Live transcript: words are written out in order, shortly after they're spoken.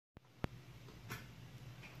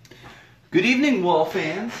Good evening, Wall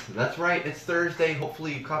fans. That's right, it's Thursday.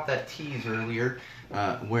 Hopefully you caught that tease earlier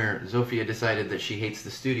where Zofia decided that she hates the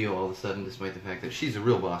studio all of a sudden, despite the fact that she's a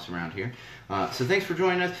real boss around here. So thanks for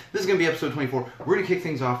joining us. This is going to be episode 24. We're going to kick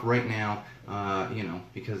things off right now,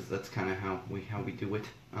 because that's kind of how we do it.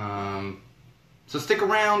 So stick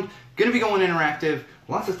around. Going to be going interactive.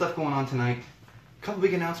 Lots of stuff going on tonight. A couple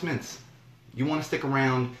big announcements. You want to stick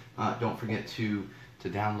around. Don't forget to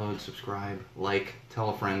download, subscribe, like, tell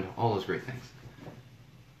a friend, all those great things.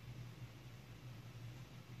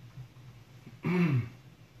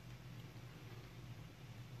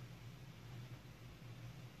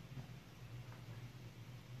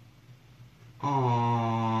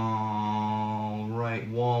 All right,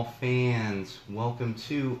 Wall fans, welcome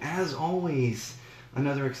to, as always,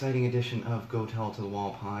 another exciting edition of Go Tell It to the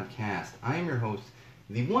Wall podcast. I am your host,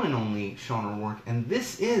 the one and only Sean O'Rourke, and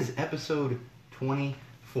this is episode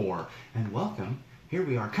 24. And welcome. Here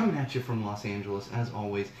we are, coming at you from Los Angeles, as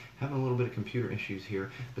always. Having a little bit of computer issues here,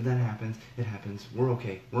 but that happens. It happens. We're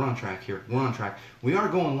okay. We're on track here. We're on track. We are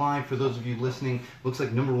going live for those of you listening. Looks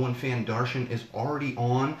like number one fan Darshan is already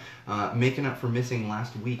on, making up for missing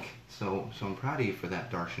last week. So I'm proud of you for that,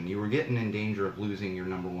 Darshan. You were getting in danger of losing your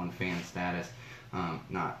number one fan status.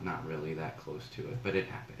 Not really that close to it, but it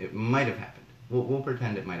happened. It might have happened. We'll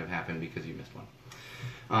pretend it might have happened because you missed one.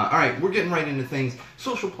 All right, we're getting right into things.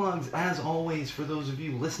 Social plugs, as always, for those of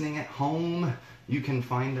you listening at home. You can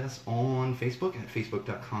find us on Facebook at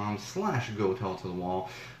facebook.com/GoTellToTheWall.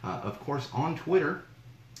 Of course, on Twitter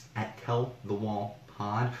at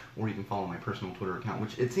TellTheWallPod, or you can follow my personal Twitter account,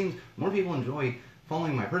 which it seems more people enjoy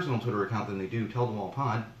following my personal Twitter account than they do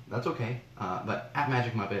TellTheWallPod. That's okay, but at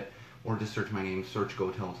Magic Muppet, or just search my name, search Go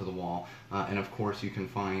Tell It to the Wall. And of course you can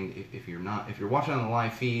find, if you're watching on the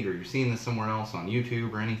live feed or you're seeing this somewhere else on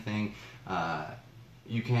YouTube or anything,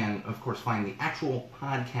 you can of course find the actual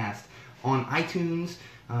podcast on iTunes,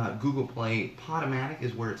 Google Play. Podomatic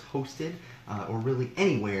is where it's hosted, or really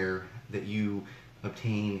anywhere that you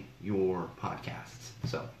obtain your podcasts.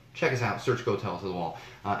 So check us out, search Go Tell It to the Wall.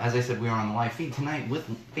 As I said, we are on the live feed tonight with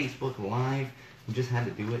Facebook Live. We just had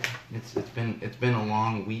to do it. It's been a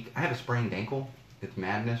long week. I have a sprained ankle. It's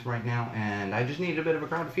madness right now, and I just needed a bit of a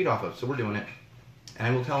crowd to feed off of, so we're doing it. And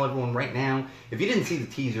I will tell everyone right now, if you didn't see the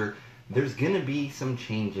teaser, there's going to be some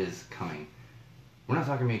changes coming. We're not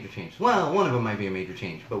talking major change. Well, one of them might be a major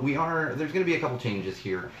change, but there's going to be a couple changes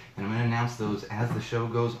here, and I'm going to announce those as the show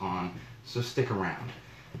goes on, so stick around.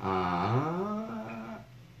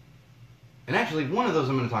 And actually, one of those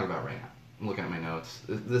I'm going to talk about right now. I'm looking at my notes.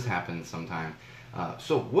 This happens sometime.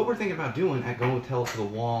 So what we're thinking about doing at Go Tell It to the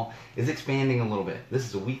Wall is expanding a little bit. This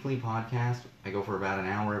is a weekly podcast. I go for about an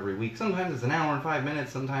hour every week. Sometimes it's an hour and 5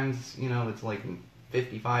 minutes. Sometimes, it's like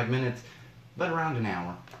 55 minutes. But around an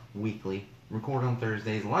hour weekly. Record on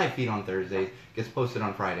Thursdays. Live feed on Thursdays. Gets posted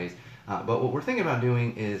on Fridays. But what we're thinking about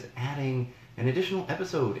doing is adding an additional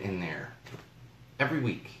episode in there every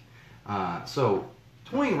week. So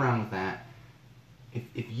toying around with that.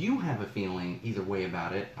 If you have a feeling either way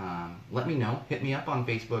about it, let me know. Hit me up on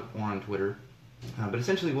Facebook or on Twitter. But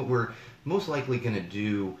essentially what we're most likely going to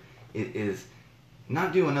do is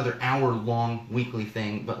not do another hour-long weekly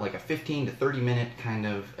thing, but like a 15 to 30-minute kind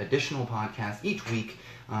of additional podcast each week,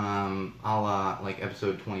 a la like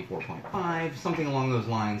episode 24.5, something along those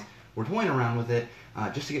lines. We're toying around with it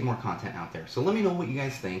just to get more content out there. So let me know what you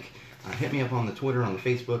guys think. Hit me up on the Twitter, on the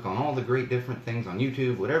Facebook, on all the great different things, on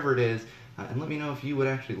YouTube, whatever it is. And let me know if you would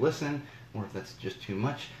actually listen, or if that's just too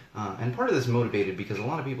much. And part of this is motivated because a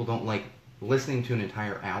lot of people don't like listening to an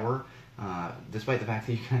entire hour, despite the fact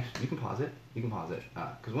that you can pause it. You can pause it.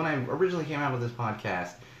 Because when I originally came out with this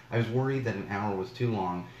podcast, I was worried that an hour was too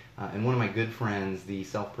long. And one of my good friends, the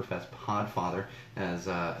self-professed podfather, as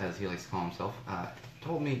he likes to call himself,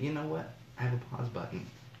 told me, you know what? I have a pause button.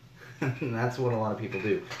 And that's what a lot of people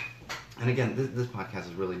do. And again, this podcast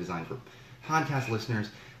is really designed for podcast listeners.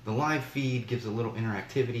 The live feed gives a little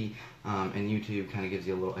interactivity, and YouTube kind of gives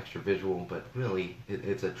you a little extra visual, but really,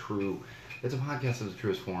 it's a podcast of the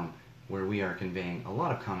truest form, where we are conveying a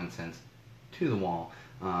lot of common sense to the wall.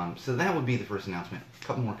 So that would be the first announcement. A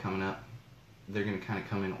couple more coming up. They're going to kind of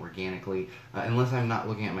come in organically, unless I'm not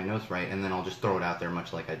looking at my notes right, and then I'll just throw it out there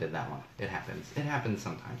much like I did that one. It happens. It happens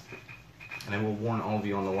sometimes. And I will warn all of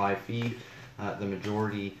you on the live feed, the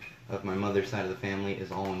majority of my mother's side of the family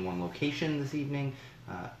is all in one location this evening.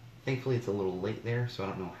 Thankfully, it's a little late there, so I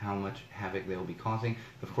don't know how much havoc they'll be causing.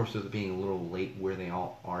 Of course, with it being a little late where they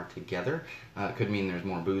all are together, could mean there's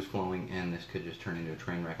more booze flowing, and this could just turn into a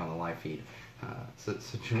train wreck on the live feed. So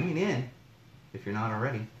join in, if you're not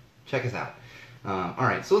already. Check us out. All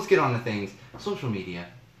right, so let's get on to things. Social media.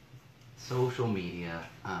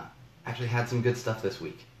 actually had some good stuff this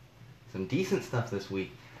week. Some decent stuff this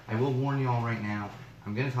week. I will warn you all right now,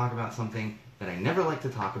 I'm going to talk about something that I never like to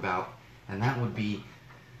talk about, and that would be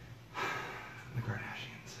the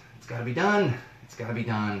Kardashians. It's got to be done. It's got to be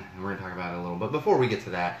done, and we're going to talk about it a little. But before we get to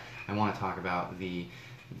that, I want to talk about the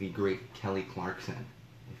great Kelly Clarkson.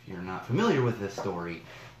 If you're not familiar with this story,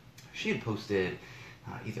 she had posted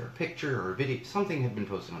either a picture or a video. Something had been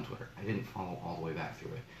posted on Twitter. I didn't follow all the way back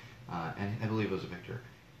through it, and I believe it was a picture.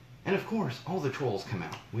 And of course, all the trolls come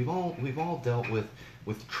out. We've all dealt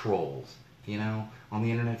with trolls, you know, on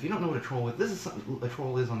the internet. If you don't know what a troll is, this is a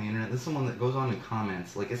troll is on the internet. This is someone that goes on and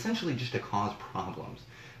comments, like essentially just to cause problems.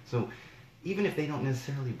 So even if they don't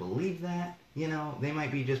necessarily believe that, you know, they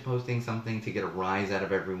might be just posting something to get a rise out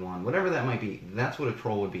of everyone, whatever that might be. That's what a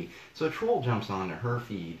troll would be. So a troll jumps onto her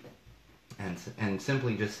feed and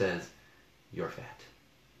simply just says, "You're fat."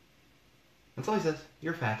 That's all he says.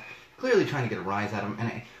 "You're fat." Clearly trying to get a rise out of him.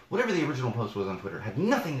 And whatever the original post was on Twitter had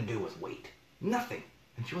nothing to do with weight. Nothing.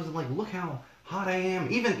 And she wasn't like, "Look how hot I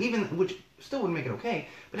am." Even which still wouldn't make it okay,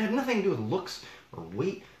 but it had nothing to do with looks or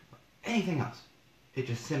weight or anything else. It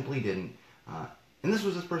just simply didn't. And this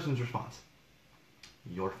was this person's response.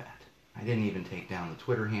 "You're fat." I didn't even take down the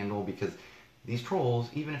Twitter handle because these trolls,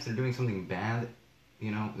 even if they're doing something bad,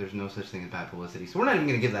 you know, there's no such thing as bad publicity. So we're not even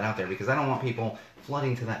going to give that out there because I don't want people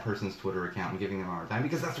flooding to that person's Twitter account and giving them a hard time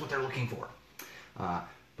because that's what they're looking for.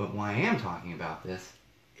 But why I am talking about this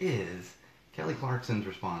is Kelly Clarkson's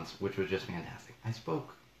response, which was just fantastic. I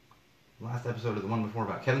spoke last episode of the one before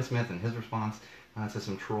about Kevin Smith and his response to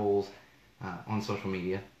some trolls on social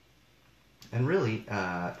media. And really,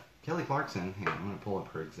 Kelly Clarkson, hang on, I'm going to pull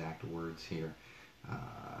up her exact words here.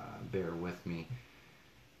 Bear with me.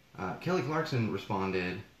 Kelly Clarkson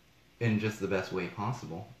responded in just the best way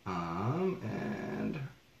possible. And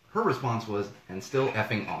her response was, "And still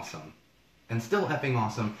effing awesome." And still effing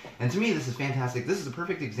awesome. And to me, this is fantastic. This is a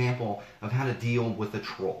perfect example of how to deal with a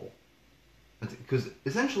troll. Because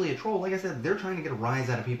essentially a troll, like I said, they're trying to get a rise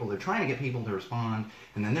out of people. They're trying to get people to respond.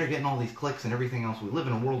 And then they're getting all these clicks and everything else. We live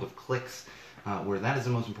in a world of clicks where that is the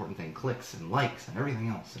most important thing. Clicks and likes and everything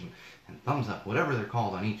else. And thumbs up, whatever they're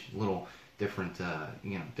called on each little different,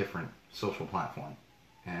 different social platform.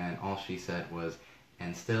 And all she said was,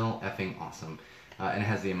 "And still effing awesome." And it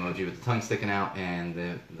has the emoji with the tongue sticking out and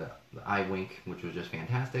the eye wink, which was just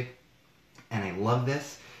fantastic. And I love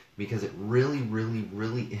this because it really, really,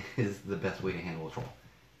 really is the best way to handle a troll.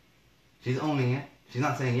 She's owning it. She's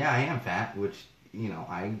not saying, "Yeah, I am fat," which, you know,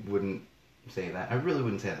 I wouldn't say that. I really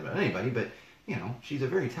wouldn't say that about anybody, but, you know, she's a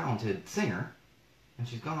very talented singer, and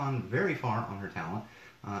she's gone very far on her talent.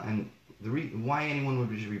 And why anyone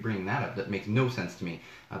would just be bringing that up, that makes no sense to me.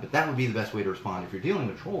 But that would be the best way to respond. If you're dealing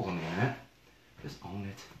with trolls on the internet, just own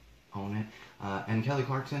it. Own it. And Kelly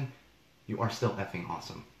Clarkson, you are still effing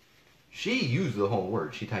awesome. She used the whole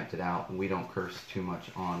word. She typed it out. We don't curse too much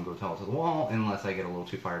on Go Tell It to the Wall unless I get a little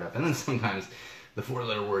too fired up. And then sometimes the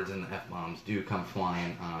four-letter words and the F-bombs do come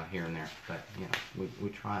flying here and there. But, you know, we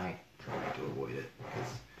try to avoid it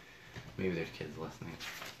because maybe there's kids listening.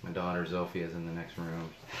 My daughter Zofia is in the next room.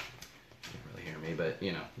 She can't really hear me, but,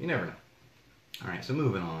 you know, you never know. All right, so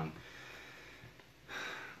moving on.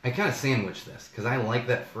 I kind of sandwiched this because I like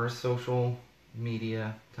that first social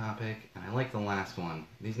media topic and I like the last one.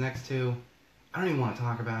 These next two, I don't even want to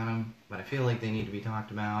talk about them, but I feel like they need to be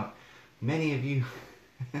talked about. Many of you,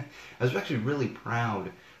 I was actually really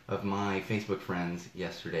proud of my Facebook friends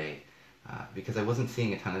yesterday because I wasn't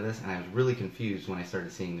seeing a ton of this and I was really confused when I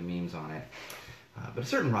started seeing the memes on it. But a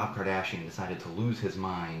certain Rob Kardashian decided to lose his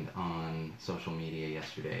mind on social media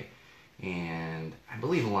yesterday. And I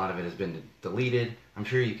believe a lot of it has been deleted. I'm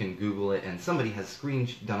sure you can Google it, and somebody has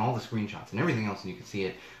done all the screenshots and everything else, and you can see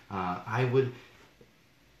it. I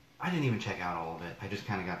didn't even check out all of it. I just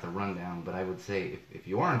kind of got the rundown, but I would say if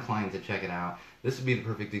you are inclined to check it out, this would be the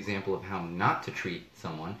perfect example of how not to treat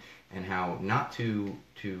someone and how not to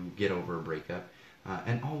get over a breakup.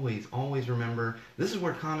 And always remember, this is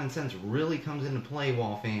where common sense really comes into play,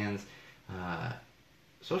 Wall fans.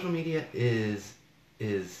 Social media is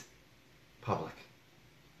public.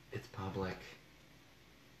 It's public.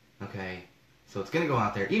 Okay? So it's going to go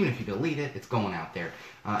out there. Even if you delete it, it's going out there.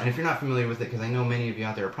 And if you're not familiar with it, because I know many of you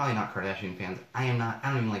out there are probably not Kardashian fans, I am not. I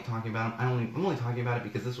don't even like talking about them. I'm only talking about it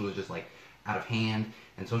because this was just like out of hand,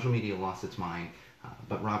 and social media lost its mind.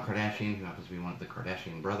 But Rob Kardashian, who happens to be one of the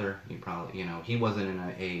Kardashian brother, you probably, you know, he wasn't in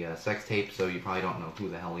a sex tape, so you probably don't know who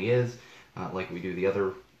the hell he is, like we do the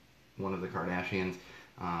other one of the Kardashians.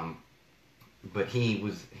 But he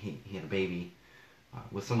had a baby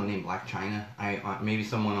with someone named Black China. Maybe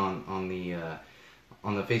someone on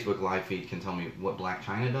on the Facebook live feed can tell me what Black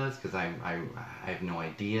China does, because I have no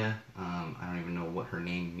idea. I don't even know what her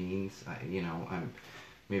name means.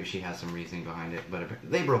 Maybe she has some reasoning behind it, but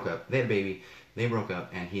they broke up. They had a baby. They broke up,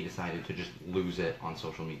 and he decided to just lose it on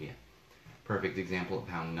social media. Perfect example of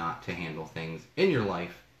how not to handle things in your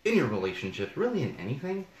life, in your relationships, really in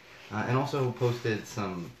anything. And also posted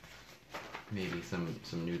maybe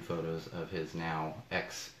some nude photos of his now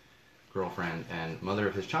ex-girlfriend and mother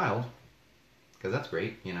of his child, because that's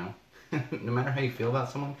great, you know. No matter how you feel about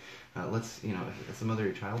someone, if it's the mother of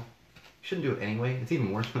your child, you shouldn't do it anyway. It's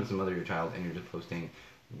even worse when it's the mother of your child and you're just posting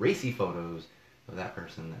racy photos of that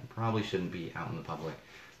person that probably shouldn't be out in the public,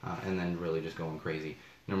 and then really just going crazy.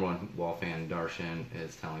 Number one Wall fan Darshan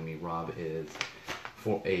is telling me Rob is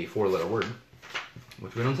a four-letter word,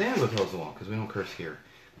 which we don't say on Go Tell Us the Wall because we don't curse here.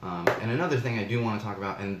 And another thing I do want to talk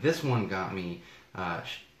about, and this one got me.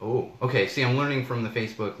 Okay. See, I'm learning from the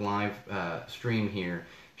Facebook live stream here.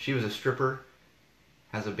 She was a stripper,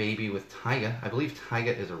 has a baby with Tyga. I believe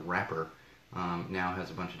Tyga is a rapper. Now has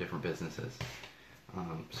a bunch of different businesses.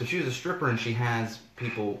 So she was a stripper, and she has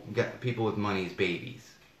people with money's babies.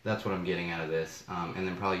 That's what I'm getting out of this. And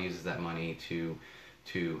then probably uses that money to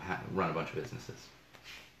run a bunch of businesses.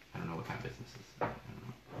 I don't know what kind of businesses. I don't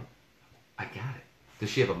know. I got it. Does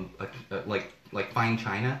she have a like Fine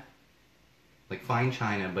China? Like Fine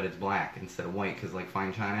China, but it's black instead of white, because like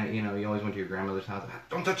Fine China, you know, you always went to your grandmother's house.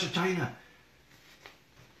 Don't touch the china.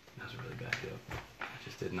 That was a really bad joke. It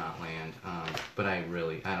just did not land. But I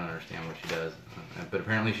don't understand what she does. But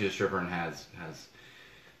apparently she's a stripper and has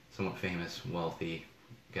somewhat famous, wealthy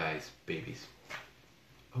guys' babies.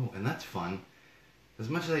 Oh, and that's fun. As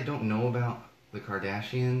much as I don't know about the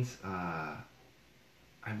Kardashians,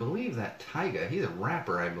 I believe that Tyga, he's a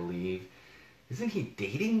rapper, I believe. Isn't he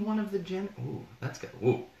dating one of the Ooh, that's good.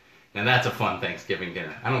 Ooh. Now that's a fun Thanksgiving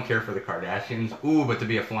dinner. I don't care for the Kardashians. Ooh, but to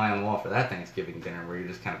be a fly on the wall for that Thanksgiving dinner where you're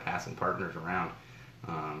just kind of passing partners around,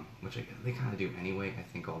 which they kind of do anyway. I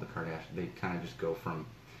think all the Kardashians, they kind of just go from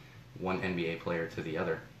one NBA player to the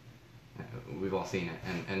other. We've all seen it.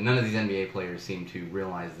 And none of these NBA players seem to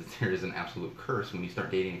realize that there is an absolute curse when you start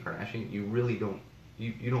dating a Kardashian. You really don't,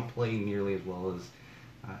 you don't play nearly as well as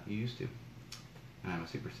you used to. And I'm a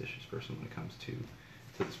superstitious person when it comes to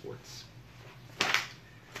the sports.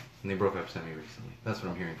 And they broke up semi-recently. That's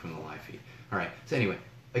what I'm hearing from the live feed. Alright, so anyway,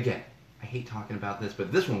 again, I hate talking about this,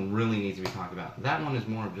 but this one really needs to be talked about. That one is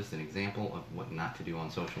more of just an example of what not to do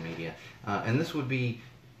on social media. And this would be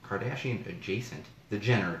Kardashian adjacent, the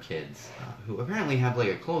Jenner kids, who apparently have like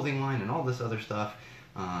a clothing line and all this other stuff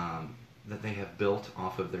that they have built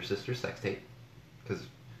off of their sister's sex tape. Because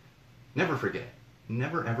never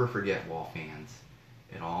ever forget, Wall fans,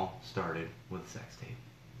 it all started with a sex tape.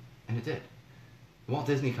 And it did. The Walt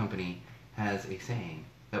Disney Company has a saying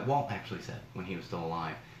that Walt actually said when he was still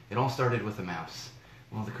alive. It all started with a mouse.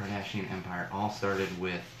 Well, the Kardashian empire all started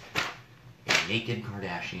with a naked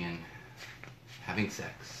Kardashian having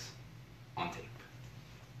sex on tape.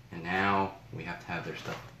 And now we have to have their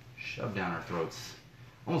stuff shoved down our throats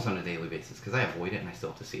almost on a daily basis because I avoid it and I still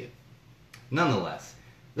have to see it. Nonetheless,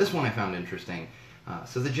 this one I found interesting.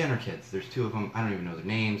 So the Jenner kids, there's two of them. I don't even know their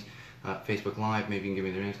names. Facebook Live, maybe you can give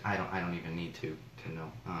me their names. I don't even need to know.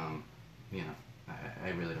 I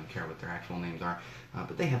really don't care what their actual names are.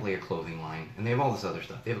 But they have like a clothing line, and they have all this other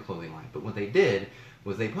stuff. They have a clothing line. But what they did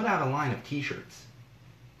was they put out a line of T-shirts,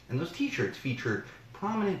 and those T-shirts featured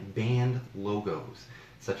prominent band logos,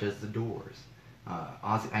 such as the Doors.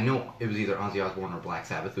 I know it was either Ozzy Osbourne or Black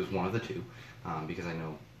Sabbath. It was one of the two, because I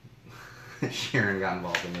know Sharon got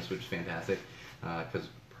involved in this, which is fantastic. Because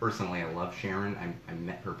personally, I love Sharon. I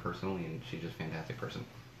met her personally, and she's just a fantastic person.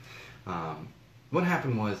 What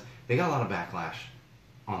happened was they got a lot of backlash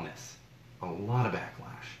on this. A lot of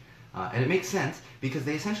backlash. And it makes sense because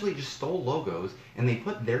they essentially just stole logos and they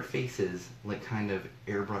put their faces like kind of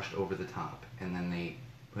airbrushed over the top, and then they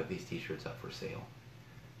put these T-shirts up for sale.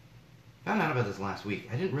 Found out about this last week.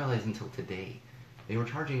 I didn't realize until today. They were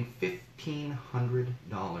charging $1,500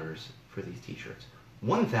 for these T-shirts.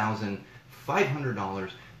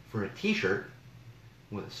 $1,500 for a T-shirt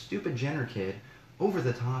with a stupid Jenner kid over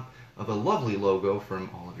the top of a lovely logo from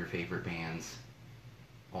all of your favorite bands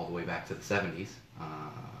all the way back to the 70s,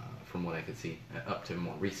 from what I could see, up to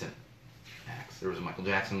more recent acts. There was a Michael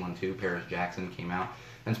Jackson one too. Paris Jackson came out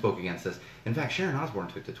and spoke against this. In fact, Sharon Osbourne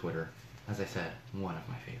took to Twitter, as I said, one of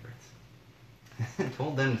my favorites, and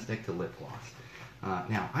told them to stick to lip gloss.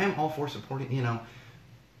 Now, I am all for supporting,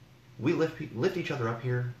 we lift each other up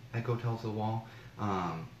here at Go Tell Us the Wall,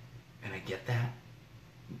 and I get that.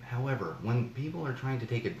 However, when people are trying to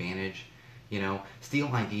take advantage steal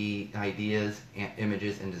ideas,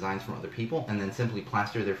 images, and designs from other people, and then simply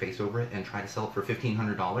plaster their face over it and try to sell it for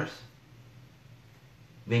 $1,500.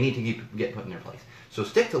 They need to get put in their place. So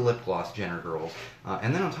stick to lip gloss, Jenner girls.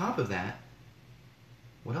 And then on top of that,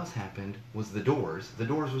 what else happened was The Doors. The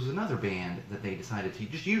Doors was another band that they decided to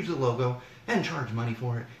just use the logo and charge money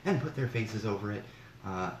for it and put their faces over it.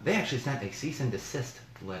 They actually sent a cease and desist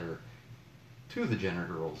letter to the Jenner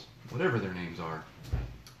girls, whatever their names are,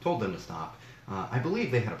 told them to stop. I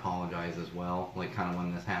believe they had apologized as well, like kind of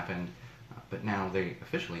when this happened, but now they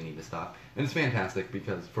officially need to stop. And it's fantastic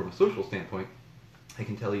because from a social standpoint, I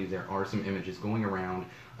can tell you there are some images going around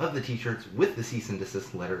of the t-shirts with the cease and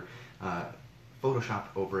desist letter photoshopped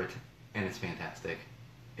over it, and it's fantastic.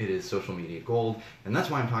 It is social media gold, and that's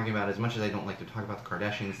why I'm talking about it. As much as I don't like to talk about the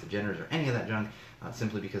Kardashians, the Jenners, or any of that junk,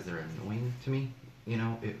 simply because they're annoying to me.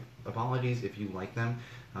 Apologies if you like them.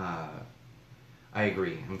 I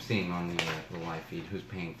agree. I'm seeing on the live feed who's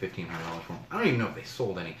paying $1,500 for them. I don't even know if they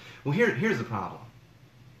sold any. Well, here's the problem.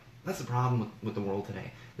 That's the problem with the world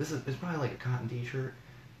today. It's probably like a cotton t-shirt,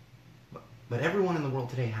 but everyone in the world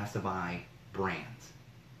today has to buy brands.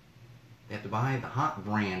 They have to buy the hot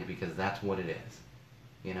brand because that's what it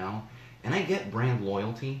is, And I get brand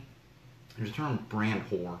loyalty. There's a term brand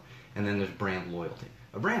whore, and then there's brand loyalty.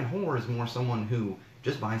 A brand whore is more someone who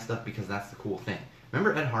just buys stuff because that's the cool thing.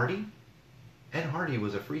 Remember Ed Hardy? Ed Hardy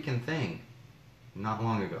was a freaking thing not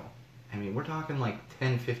long ago. I mean, we're talking like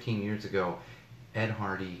 10, 15 years ago, Ed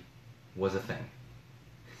Hardy was a thing.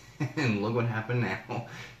 And look what happened now.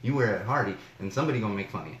 You wear Ed Hardy, and somebody gonna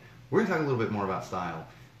make fun of you. We're gonna talk a little bit more about style,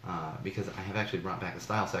 because I have actually brought back a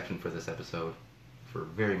style section for this episode for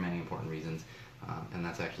very many important reasons, and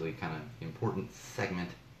that's actually kind of an important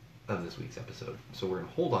segment of this week's episode. So we're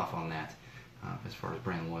gonna hold off on that as far as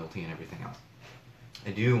brand loyalty and everything else.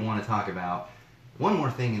 I do want to talk about one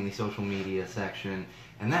more thing in the social media section,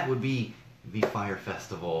 and that would be the Fyre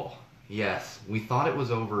Festival. Yes, we thought it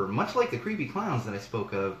was over, much like the creepy clowns that I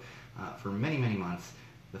spoke of for many, many months.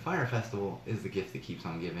 The Fyre Festival is the gift that keeps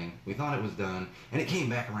on giving. We thought it was done, and it came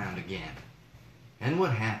back around again. And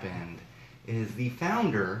what happened is the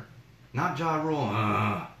founder, not Ja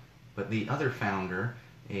Rule, but the other founder,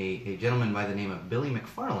 a gentleman by the name of Billy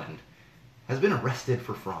McFarland, has been arrested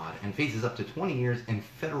for fraud and faces up to 20 years in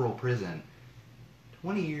federal prison.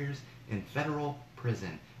 20 years in federal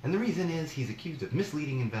prison. And the reason is he's accused of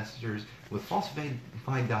misleading investors with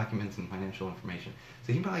falsified documents and financial information.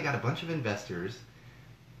 So he probably got a bunch of investors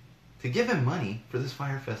to give him money for this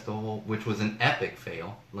Fyre Festival, which was an epic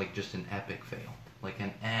fail. Like just an epic fail. Like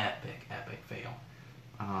an epic, epic fail.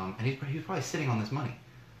 And he was probably sitting on this money.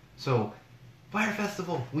 So, Fyre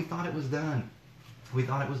Festival, we thought it was done. We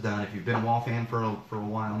thought it was done. If you've been a Wall fan for a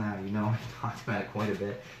while now, you know I've talked about it quite a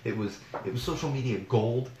bit. It was social media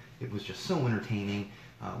gold. It was just so entertaining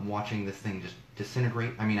watching this thing just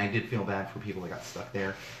disintegrate. I mean, I did feel bad for people that got stuck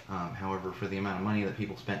there. However, for the amount of money that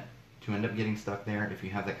people spent to end up getting stuck there, if you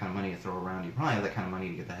have that kind of money to throw around, you probably have that kind of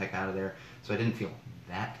money to get the heck out of there. So I didn't feel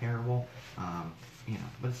that terrible.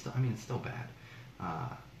 But it's still, it's still bad.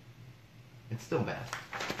 It's still bad.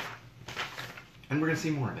 And we're going to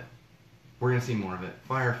see more of it. We're going to see more of it.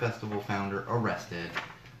 Fyre Festival founder arrested.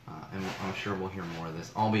 And I'm sure we'll hear more of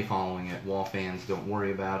this. I'll be following it. Wall fans, don't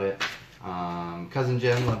worry about it. Cousin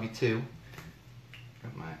Jen, love you too.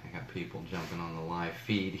 I got people jumping on the live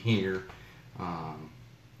feed here.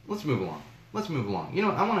 Let's move along. I'm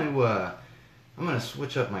going to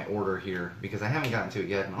switch up my order here because I haven't gotten to it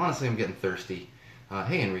yet. And honestly, I'm getting thirsty.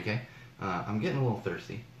 Hey, Enrique. I'm getting a little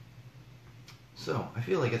thirsty. So, I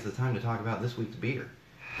feel like it's the time to talk about this week's beer.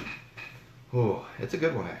 Oh, it's a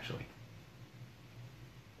good one, actually.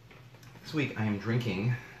 This week I am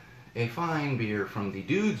drinking a fine beer from the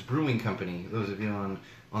Dudes Brewing Company. Those of you on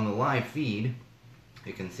the live feed,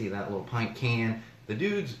 you can see that little pint can. The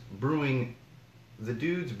Dudes Brewing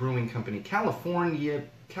Company California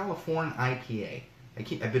IPA.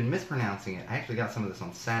 I've been mispronouncing it. I actually got some of this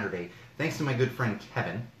on Saturday, thanks to my good friend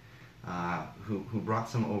Kevin, who brought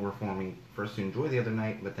some over for me first to enjoy the other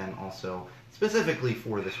night, but then also specifically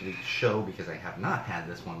for this week's show, because I have not had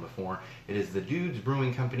this one before. It is the Dudes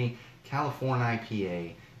Brewing Company California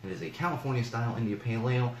IPA. It is a California-style India Pale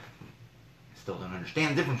Ale. I still don't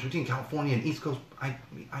understand the difference between California and East Coast, but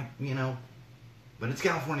it's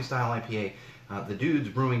California-style IPA. The Dudes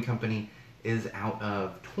Brewing Company is out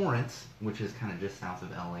of Torrance, which is kind of just south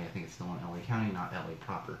of LA. I think it's still in LA County, not LA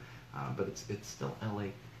proper, but it's still LA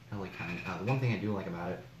County. The one thing I do like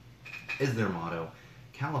about it is their motto: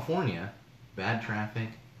 California, bad traffic,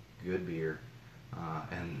 good beer,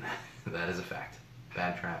 and that is a fact.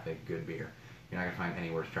 Bad traffic, good beer. You're not gonna find any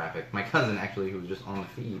worse traffic. My cousin, actually, who was just on the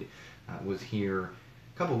feed, was here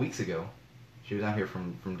a couple weeks ago. She was out here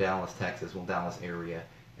from Dallas, Texas, well, Dallas area,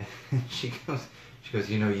 and she goes,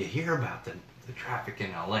 you hear about the traffic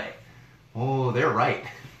in LA. Oh, they're right.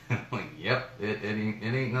 I'm like, yep, it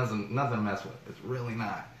ain't nothing to mess with. It's really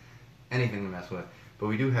not anything to mess with. But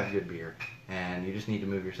we do have good beer, and you just need to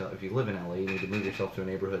move yourself. If you live in LA, you need to move yourself to a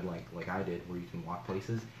neighborhood like I did, where you can walk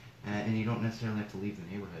places, and you don't necessarily have to leave the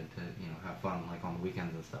neighborhood to have fun like on the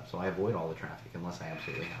weekends and stuff. So I avoid all the traffic unless I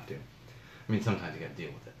absolutely have to. I mean, sometimes you got to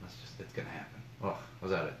deal with it. It's gonna happen. Oh, I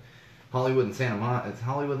was out at Hollywood and Santa Monica. It's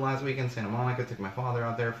Hollywood last weekend. Santa Monica. Took my father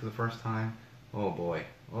out there for the first time. Oh boy,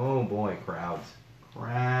 crowds.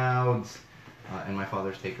 And my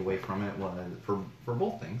father's takeaway from it was for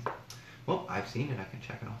both things. Well, I've seen it. I can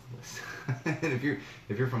check it off the list. And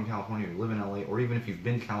if you're from California, or live in LA, or even if you've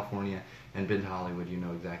been to California and been to Hollywood, you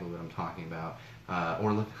know exactly what I'm talking about.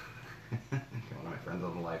 Or live. One of my friends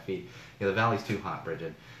on the live feed. Yeah, the valley's too hot,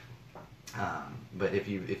 Bridget. But if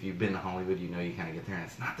you've been to Hollywood, you kind of get there, and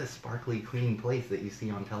it's not this sparkly, clean place that you see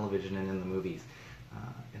on television and in the movies.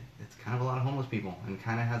 It's kind of a lot of homeless people, and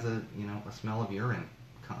kind of has a smell of urine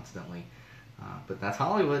constantly. But that's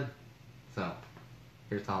Hollywood. So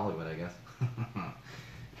here's to Hollywood, I guess.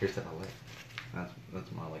 Here's to LA.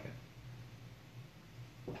 That's more like it.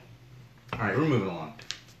 All right, we're moving along.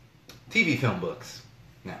 TV film books.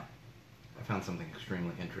 Now, I found something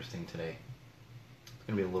extremely interesting today. It's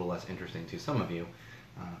going to be a little less interesting to some of you,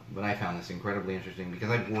 but I found this incredibly interesting because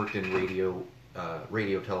I've worked in radio,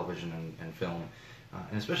 television, and film,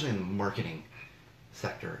 and especially in the marketing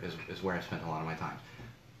sector is where I spent a lot of my time.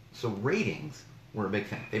 So ratings were a big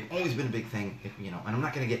thing. They've always been a big thing, and I'm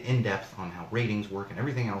not going to get in depth on how ratings work and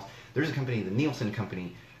everything else. There's a company, the Nielsen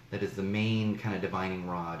company, that is the main kind of divining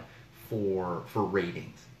rod for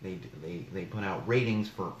ratings. They put out ratings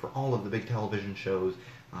for all of the big television shows.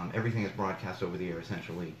 Everything that's broadcast over the air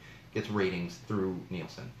essentially gets ratings through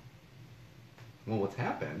Nielsen. Well, what's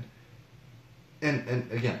happened, and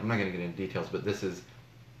again, I'm not going to get into details, but this is,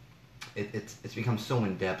 it's become so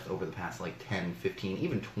in-depth over the past like 10, 15,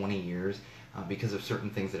 even 20 years because of certain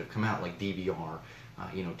things that have come out, like DVR,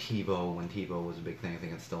 TiVo, when TiVo was a big thing. I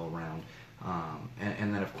think it's still around.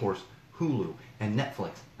 And then, of course, Hulu and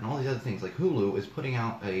Netflix and all these other things. Like Hulu is putting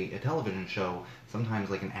out a television show sometimes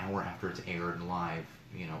like an hour after it's aired live,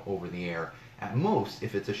 over the air. At most,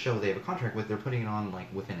 if it's a show they have a contract with, they're putting it on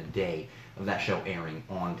like within a day of that show airing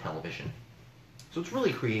on television. So it's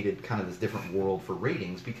really created kind of this different world for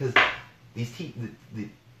ratings because these the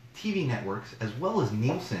TV networks, as well as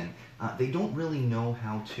Nielsen, they don't really know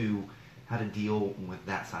how to deal with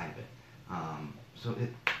that side of it. So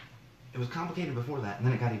it was complicated before that, and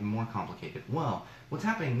then it got even more complicated. Well, what's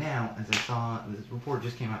happening now, as I saw, this report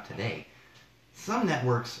just came out today, some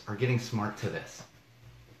networks are getting smart to this.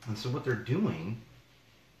 And so what they're doing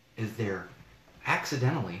is they're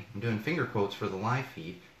accidentally, I'm doing finger quotes for the live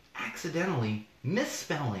feed, accidentally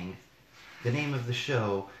misspelling the name of the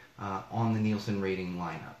show on the Nielsen rating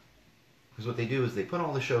lineup. Because what they do is they put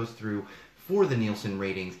all the shows through for the Nielsen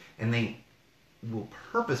ratings, and they will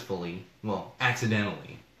purposefully, well,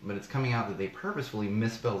 accidentally, but it's coming out that they purposefully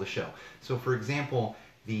misspell the show. So, for example,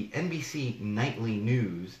 the NBC Nightly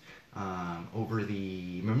News over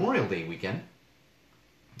the Memorial Day weekend,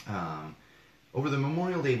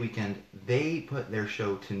 they put their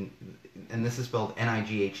show to, and this is spelled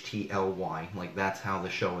Nightly, like that's how the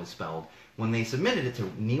show is spelled. When they submitted it to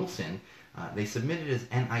Nielsen, they submitted it as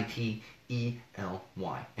Nitely,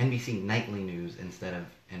 NBC Nightly News, instead of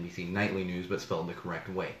NBC Nightly News, but spelled the correct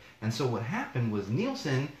way. And so what happened was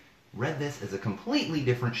Nielsen read this as a completely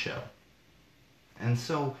different show. And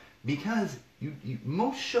so, because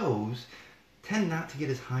most shows tend not to get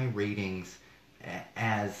as high ratings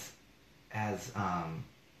as on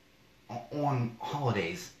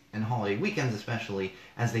holidays and holiday weekends especially,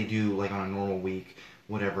 as they do like on a normal week,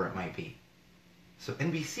 whatever it might be. So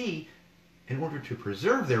NBC, in order to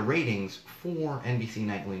preserve their ratings for NBC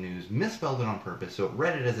Nightly News, misspelled it on purpose, so it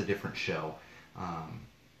read it as a different show.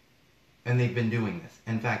 And they've been doing this.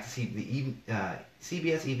 In fact,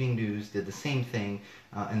 CBS Evening News did the same thing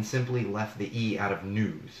and simply left the E out of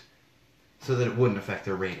news so that it wouldn't affect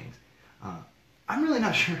their ratings. I'm really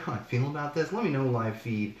not sure how I feel about this. Let me know, live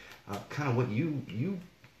feed, kind of what you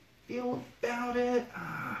feel about it.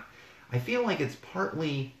 I feel like it's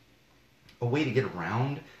partly a way to get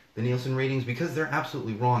around the Nielsen ratings because they're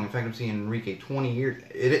absolutely wrong. In fact, I'm seeing Enrique 20 years.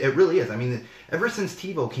 It really is. I mean, ever since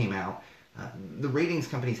TiVo came out, the ratings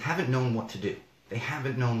companies haven't known what to do. They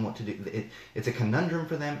haven't known what to do. It's a conundrum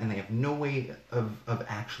for them, and they have no way of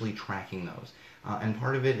actually tracking those. And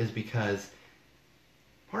part of it is because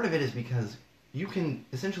you can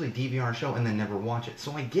essentially DVR a show and then never watch it.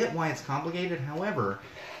 So I get why it's complicated. However,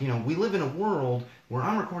 we live in a world where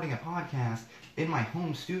I'm recording a podcast in my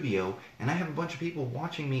home studio and I have a bunch of people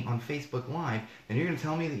watching me on Facebook Live, and you're going to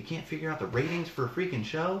tell me that you can't figure out the ratings for a freaking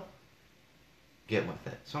show? Get with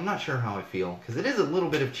it. So I'm not sure how I feel, because it is a little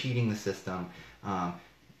bit of cheating the system.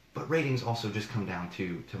 But ratings also just come down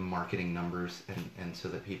to marketing numbers, and so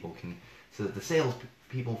that the sales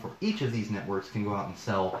people for each of these networks can go out and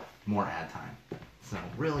sell more ad time. So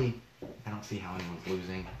really, I don't see how anyone's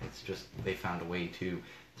losing. It's just they found a way to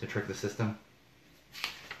trick the system.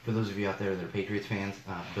 For those of you out there that are Patriots fans,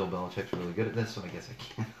 Bill Belichick's really good at this, so I guess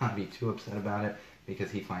I cannot be too upset about it,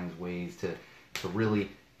 because he finds ways to really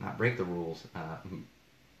not break the rules,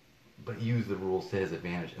 but use the rules to his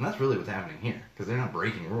advantage. And that's really what's happening here, because they're not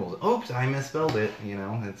breaking rules. Oops, I misspelled it.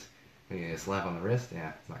 It's a slap on the wrist.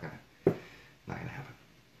 Yeah, it's not gonna happen.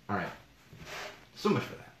 All right, so much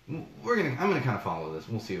for that. I'm gonna kind of follow this.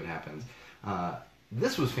 We'll see what happens.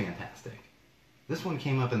 This was fantastic. This one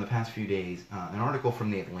came up in the past few days, an article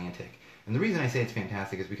from The Atlantic. And the reason I say it's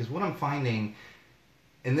fantastic is because what I'm finding,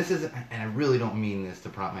 and I really don't mean this to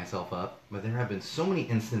prop myself up, but there have been so many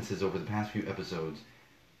instances over the past few episodes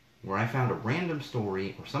where I found a random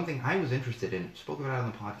story or something I was interested in, spoke about it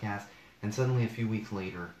on the podcast, and suddenly a few weeks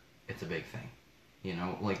later, it's a big thing.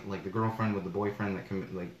 Like the girlfriend with the boyfriend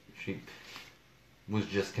she was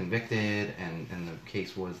just convicted, and the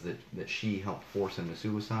case was that she helped force him to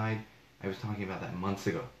suicide. I was talking about that months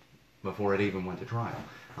ago, before it even went to trial.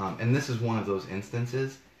 And this is one of those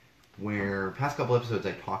instances where, past couple episodes,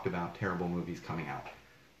 I talked about terrible movies coming out.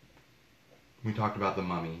 We talked about The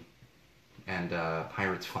Mummy, and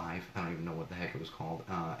Pirates 5, I don't even know what the heck it was called,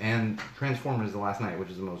 and Transformers The Last Night,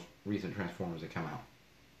 which is the most recent Transformers that come out.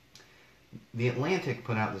 The Atlantic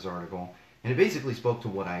put out this article, and it basically spoke to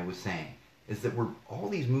what I was saying, is that all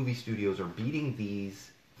these movie studios are beating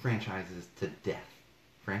these franchises to death.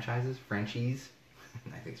 Franchise? I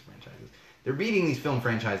think it's franchises. They're beating these film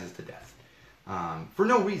franchises to death for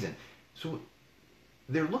no reason. So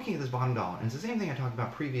they're looking at this bottom dollar, and it's the same thing I talked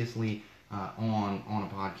about previously on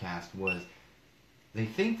a podcast, was they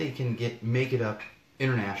think they can make it up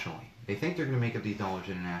internationally. They think they're going to make up these dollars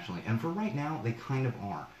internationally, and for right now, they kind of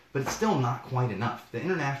are. But it's still not quite enough. The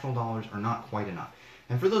international dollars are not quite enough.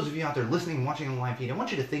 And for those of you out there listening and watching on the live feed, I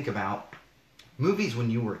want you to think about movies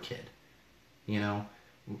when you were a kid.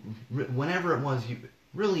 Whenever it was,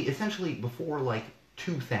 essentially before like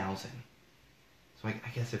 2000. So I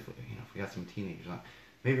guess if we got some teenagers on,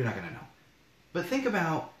 maybe you're not going to know. But think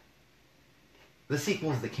about the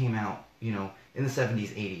sequels that came out, in the 70s,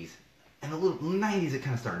 80s, and the little 90s it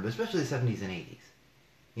kind of started, but especially the 70s and 80s.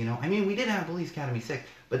 We did have Police Academy 6,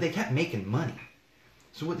 but they kept making money.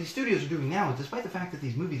 So what these studios are doing now is, despite the fact that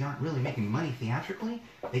these movies aren't really making money theatrically,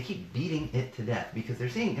 they keep beating it to death because they're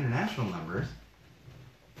seeing international numbers,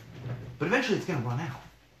 but eventually it's going to run out.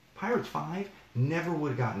 Pirates 5 never would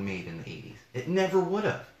have gotten made in the 80s. It never would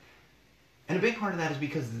have. And a big part of that is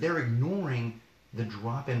because they're ignoring the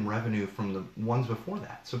drop in revenue from the ones before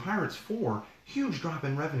that. So Pirates 4, huge drop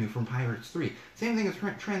in revenue from Pirates 3. Same thing as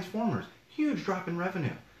Transformers, huge drop in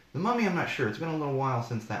revenue. The Mummy, I'm not sure. It's been a little while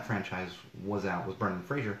since that franchise was out with Brendan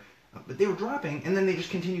Fraser. But they were dropping, and then they just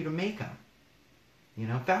continue to make them.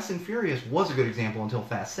 Fast and Furious was a good example until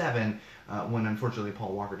Fast 7, when unfortunately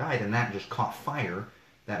Paul Walker died, and that just caught fire,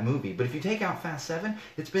 that movie. But if you take out Fast 7,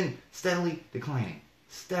 it's been steadily declining.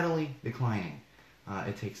 Steadily declining.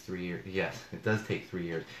 It takes 3 years. Yes, it does take 3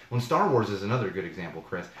 years. When Star Wars is another good example,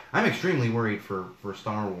 Chris. I'm extremely worried for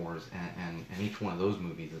Star Wars and each one of those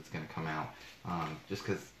movies that's going to come out, just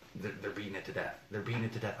because they're beating it to death. They're beating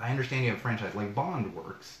it to death. I understand you have a franchise like Bond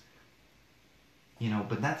works,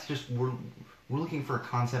 but that's just, we're looking for a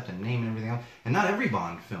concept and name and everything else. And not every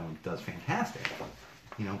Bond film does fantastic,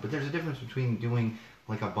 but there's a difference between doing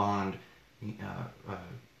like a Bond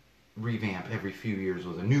revamp every few years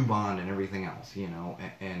with a new Bond and everything else,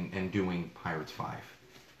 and doing Pirates 5.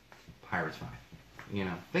 Pirates 5.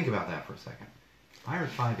 Think about that for a second.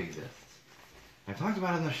 Pirates 5 exists. I've talked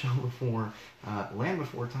about it on the show before. Land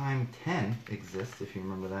Before Time 10 exists, if you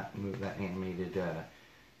remember that that animated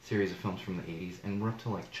series of films from the 80s, and we're up to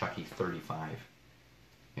like Chucky 35.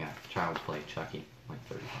 Yeah, Child's Play Chucky, like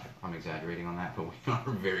 35. I'm exaggerating on that, but we are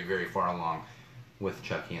very, very far along with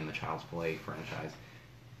Chucky and the Child's Play franchise.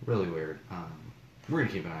 Really weird. We're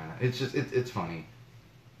gonna keep an eye on it. It's just, it's funny.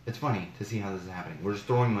 It's funny to see how this is happening. We're just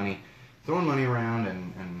throwing money around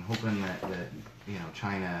and hoping that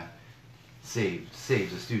China saves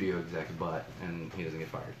a studio exec's butt and he doesn't get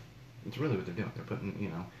fired. It's really what they're doing. They're putting,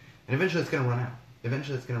 and eventually it's gonna run out.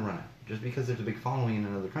 Eventually it's gonna run out. Just because there's a big following in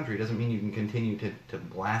another country doesn't mean you can continue to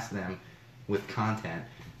blast them with content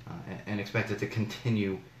and expect it to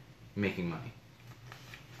continue making money.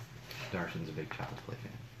 Darshan's a big Child's Play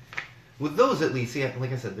fan. With those, at least, yeah,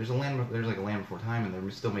 like I said, there's like a Land Before Time, and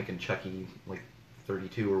they're still making Chucky like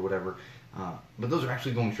 32 or whatever. But those are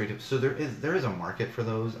actually going straight to. So there is a market for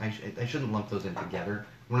those. I shouldn't lump those in together.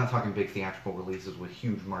 We're not talking big theatrical releases with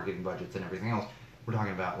huge marketing budgets and everything else. We're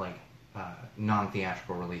talking about like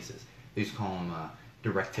non-theatrical releases. They used to call them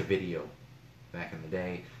direct-to-video back in the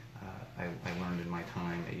day. I learned in my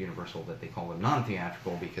time at Universal that they call them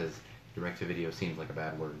non-theatrical because direct-to-video seems like a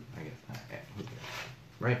bad word, I guess. Who cares?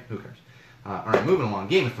 Right? Who cares? All right, moving along.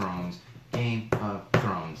 Game of Thrones. Game of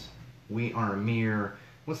Thrones. We are a mere,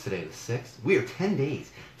 what's today, the 6th? We are 10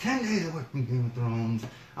 days. 10 days away from Game of Thrones.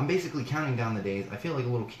 I'm basically counting down the days. I feel like a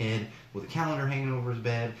little kid with a calendar hanging over his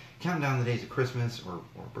bed, counting down the days of Christmas or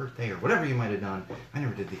birthday or whatever you might have done. I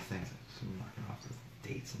never did these things. I'm marking off the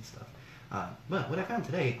dates and stuff. But what I found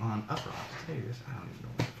today on Uproxx, today is, I don't even know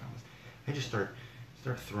where I found this. I just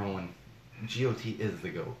start throwing, GOT is the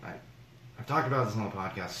GOAT. I've talked about this on the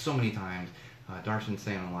podcast so many times. Darshan's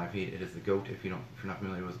saying on the live feed, it is the GOAT. If you're not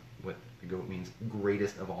familiar with what the GOAT means,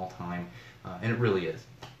 greatest of all time. And it really is.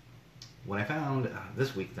 What I found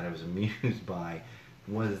this week that I was amused by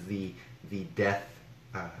was the death,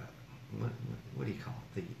 what do you call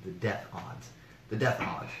it? The death odds. The death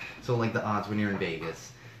odds. So like the odds when you're in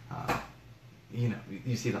Vegas, you know,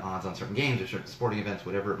 you see the odds on certain games or certain sporting events,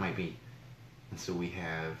 whatever it might be. And so we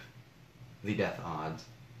have the death odds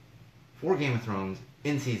for Game of Thrones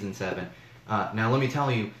in Season 7. Now let me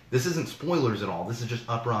tell you, this isn't spoilers at all. This is just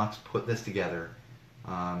Uproxx put this together.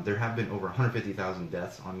 There have been over 150,000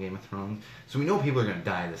 deaths on Game of Thrones. So we know people are going to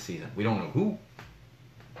die this season. We don't know who.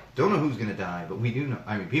 Don't know who's going to die, but we do know,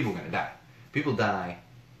 I mean, people are going to die. People die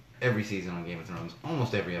every season on Game of Thrones.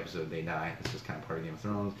 Almost every episode they die. It's just kind of part of Game of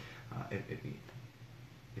Thrones.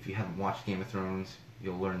 If you haven't watched Game of Thrones,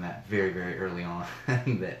 you'll learn that very, very early on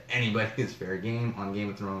that anybody is fair game on Game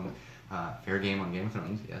of Thrones. Fair game on Game of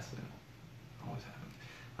Thrones, yes, it always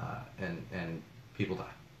happens. And people die.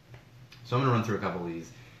 So I'm going to run through a couple of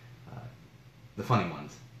these, the funny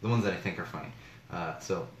ones, the ones that I think are funny.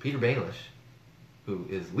 So Peter Baelish, who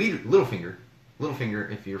is Littlefinger,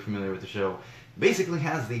 if you're familiar with the show, basically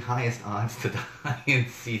has the highest odds to die in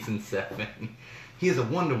Season 7. He is a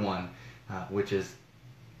 1-to-1, which is,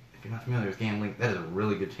 if you're not familiar with gambling, that is a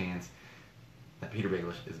really good chance that Peter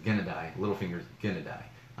Baelish is going to die. Littlefinger's going to die.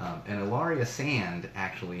 And Ellaria Sand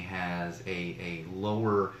actually has a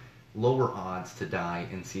lower odds to die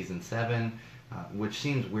in Season 7, which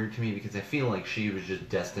seems weird to me because I feel like she was just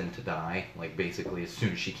destined to die, like basically as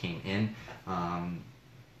soon as she came in.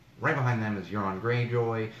 Right behind them is Euron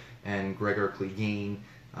Greyjoy and Gregor Clegane.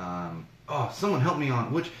 Someone help me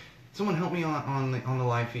on the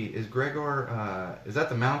live feed. Is Gregor, is that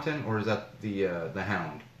the Mountain or is that the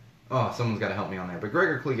Hound? Oh, someone's got to help me on there. But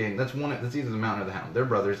Gregor Clegane, that's either the Mountain or the Hound. They're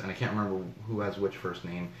brothers, and I can't remember who has which first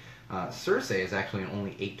name. Cersei is actually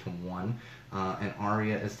only 8-to-1, and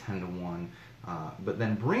Arya is 10-to-1. But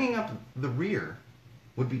then bringing up the rear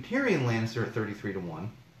would be Tyrion Lannister at 33-to-1,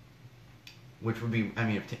 which would be, I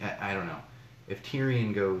mean, I don't know. If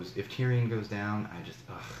Tyrion goes down,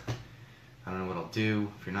 I don't know what I'll do.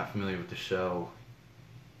 If you're not familiar with the show,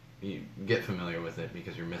 you get familiar with it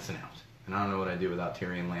because you're missing out. And I don't know what I'd do without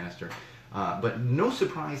Tyrion Lannister. But no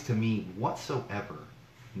surprise to me whatsoever.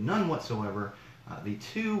 None whatsoever. The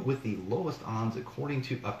two with the lowest odds, according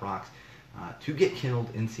to Uproxx, to get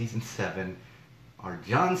killed in Season 7 are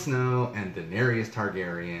Jon Snow and Daenerys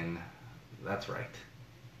Targaryen. That's right.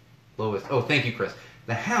 Lowest. Oh, thank you, Chris.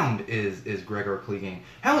 The Hound is Gregor Clegane.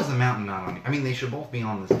 How is the Mountain not on here? I mean, they should both be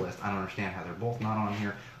on this list. I don't understand how they're both not on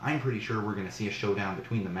here. I'm pretty sure we're going to see a showdown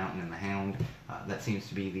between the Mountain and the Hound. That seems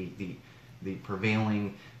to be the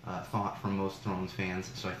prevailing thought from most Thrones fans.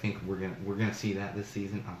 So I think we're gonna see that this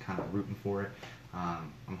season. I'm kind of rooting for it.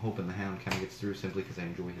 I'm hoping the Hound kind of gets through simply because I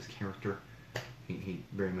enjoy his character. He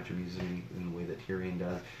very much amuses me in the way that Tyrion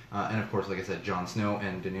does. And of course, like I said, Jon Snow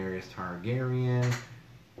and Daenerys Targaryen.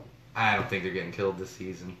 I don't think they're getting killed this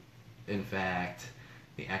season. In fact,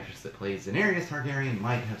 the actress that plays Daenerys Targaryen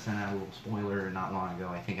might have sent out a little spoiler not long ago.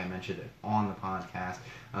 I think I mentioned it on the podcast.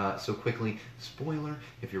 So quickly, spoiler,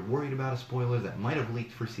 if you're worried about a spoiler that might have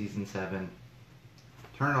leaked for Season 7,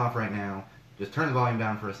 turn it off right now. Just turn the volume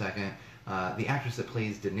down for a second. The actress that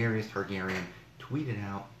plays Daenerys Targaryen tweeted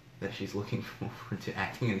out that she's looking forward to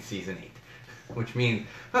acting in Season 8. Which means,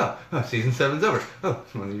 Season 7's over.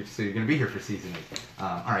 So you're going to be here for Season 8.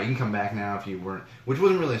 Alright, you can come back now if you weren't, which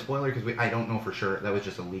wasn't really a spoiler because I don't know for sure. That was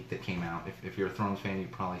just a leak that came out. If you're a Thrones fan,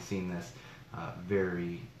 you've probably seen this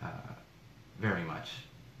very much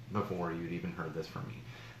before you'd even heard this from me.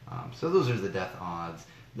 So those are the death odds.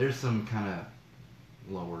 There's some kind of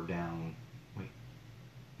lower down. Wait,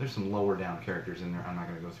 there's some lower down characters in there. I'm not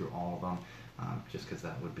going to go through all of them. Just because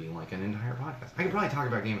that would be like an entire podcast. I could probably talk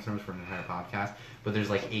about Game of Thrones for an entire podcast, but there's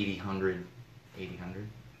like 8,000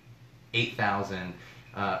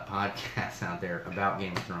 podcasts out there about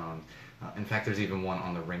Game of Thrones. In fact, there's even one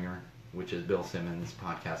on The Ringer, which is Bill Simmons'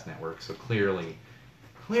 podcast network. So clearly,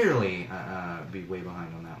 be way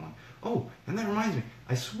behind on that one. Oh, and that reminds me,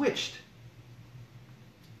 I switched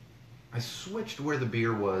where the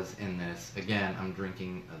beer was in this. Again, I'm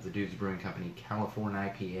drinking the Dudes Brewing Company California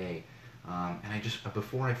IPA. And I just,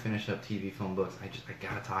 before I finish up TV Film Books, I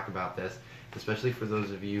gotta talk about this, especially for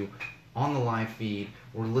those of you on the live feed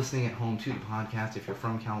or listening at home to the podcast if you're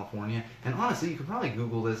from California. And honestly, you could probably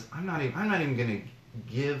Google this. I'm not even gonna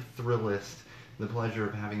give Thrillist the pleasure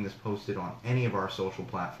of having this posted on any of our social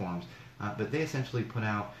platforms, but they essentially put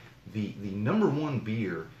out the number one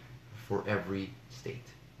beer for every state.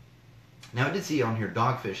 Now, I did see on here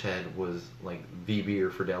Dogfish Head was like the beer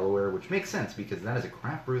for Delaware, which makes sense because that is a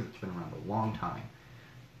craft brew that's been around a long time.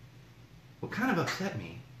 What kind of upset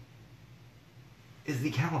me is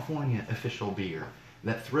the California official beer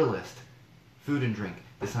that Thrillist Food and Drink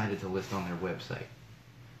decided to list on their website.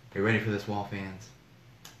 Are you ready for this, Wall fans?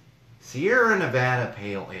 Sierra Nevada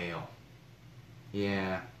Pale Ale.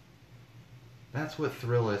 Yeah, that's what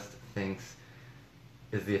Thrillist thinks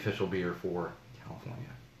is the official beer for California.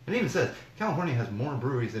 It even says California has more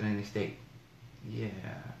breweries than any state.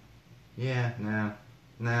 No.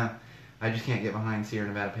 I just can't get behind Sierra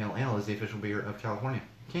Nevada Pale Ale as the official beer of California.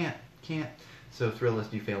 Can't. So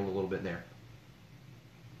Thrillist, you failed a little bit there.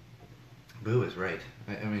 Boo is right.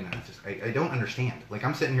 I don't understand. Like,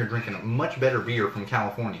 I'm sitting here drinking a much better beer from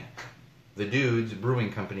California. The Dudes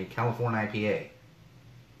Brewing Company California IPA.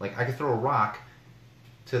 Like, I could throw a rock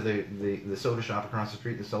to the soda shop across the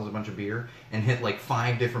street that sells a bunch of beer and hit like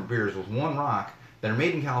 5 different beers with one rock that are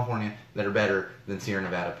made in California that are better than Sierra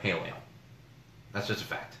Nevada Pale Ale. That's just a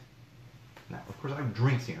fact. Now, of course, I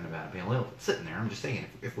drink Sierra Nevada Pale Ale. It's sitting there. I'm just saying,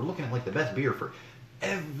 if we're looking at like the best beer for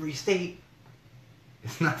every state,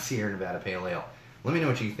 it's not Sierra Nevada Pale Ale. Let me know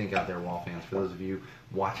what you think out there, Wall fans, for those of you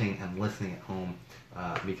watching and listening at home,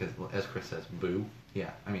 because, as Chris says, boo.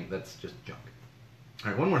 Yeah, that's just junk.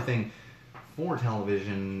 All right, one more thing for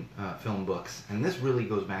television, film, books, and this really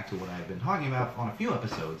goes back to what I've been talking about on a few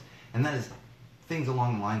episodes, and that is things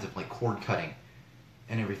along the lines of like cord cutting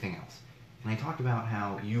and everything else. And I talked about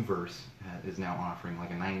how Uverse is now offering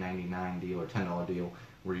like a $9.99 deal or $10 deal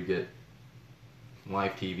where you get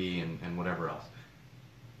live TV and whatever else.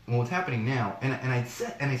 And what's happening now, and I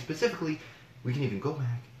specifically, we can even go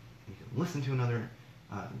back and you can listen to another.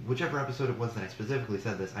 Whichever episode it was that I specifically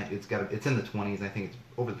said this, it's in the 20s. I think it's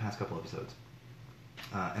over the past couple episodes.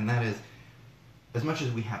 And that is, as much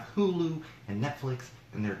as we have Hulu and Netflix,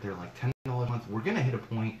 and they're like $10 a month, we're gonna hit a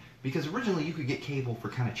point because originally you could get cable for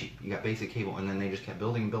kind of cheap. You got basic cable, and then they just kept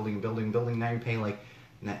building. Now you pay like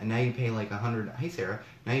 $100. Hey Sarah,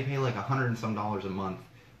 now you pay like $100 and some a month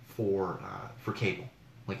for cable.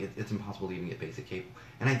 Like it's impossible to even get basic cable.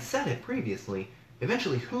 And I'd said it previously.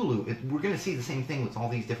 Eventually, Hulu, we're going to see the same thing with all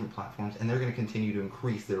these different platforms, and they're going to continue to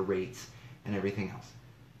increase their rates and everything else.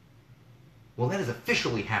 Well, that is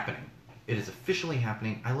officially happening. It is officially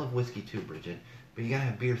happening. I love whiskey too, Bridget, but you got to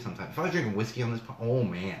have beer sometimes. If I was drinking whiskey on this, oh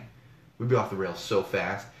man, we'd be off the rails so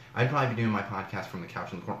fast. I'd probably be doing my podcast from the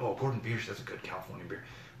couch in the corner. Oh, Gordon Biersch, that's a good California beer.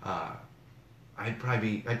 I'd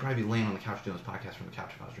probably be laying on the couch doing this podcast from the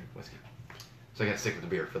couch if I was drinking whiskey. So I got to stick with the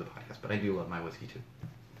beer for the podcast, but I do love my whiskey too.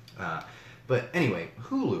 But anyway,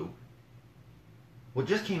 Hulu, what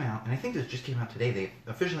just came out, and I think this just came out today, they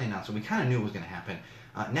officially announced, so we kind of knew it was going to happen.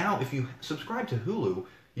 Now, if you subscribe to Hulu,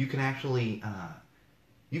 you can actually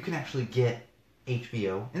get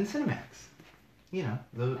HBO and Cinemax. You know,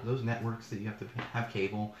 those networks that you have to have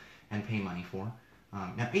cable and pay money for.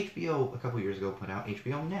 Now, HBO, a couple years ago, put out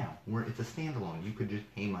HBO Now, where it's a standalone. You could just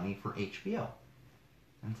pay money for HBO.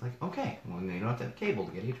 And it's like, okay, well, they don't have to have cable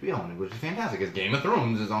to get HBO, and which is fantastic, because Game of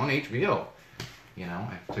Thrones is on HBO. You know,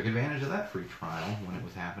 I took advantage of that free trial when it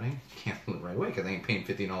was happening. Canceled it right away, because I ain't paying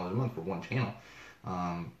 $15 a month for one channel.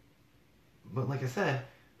 But like I said,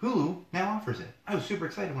 Hulu now offers it. I was super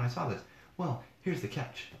excited when I saw this. Well, here's the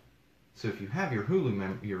catch. So if you have your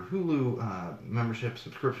Hulu membership,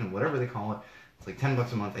 subscription, whatever they call it, it's like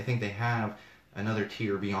 $10 a month. I think they have another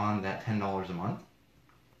tier beyond that $10 a month,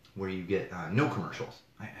 where you get no commercials.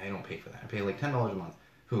 I don't pay for that. I pay like $10 a month,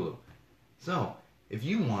 Hulu. So, if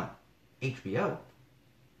you want HBO,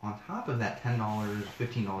 on top of that $10,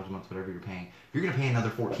 $15 a month, whatever you're paying, you're going to pay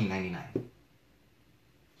another $14.99.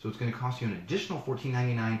 So it's going to cost you an additional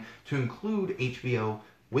 $14.99 to include HBO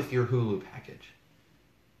with your Hulu package.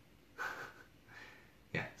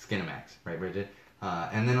 Yeah, Skinamax, right, Bridget?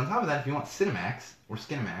 And then on top of that, if you want Cinemax, or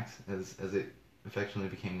Skinamax, as it affectionately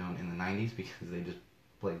became known in the 90s because they just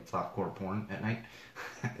played softcore porn at night.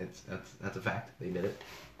 That's a fact. They did it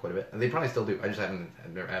quite a bit. And they probably still do. I just haven't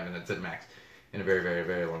had Cinemax in a very, very,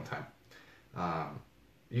 very long time.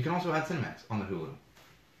 You can also add Cinemax on the Hulu.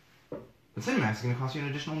 But Cinemax is going to cost you an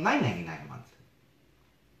additional $9.99 a month.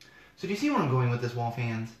 So do you see where I'm going with this, wall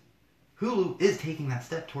fans? Hulu is taking that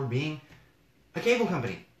step toward being a cable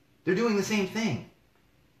company. They're doing the same thing.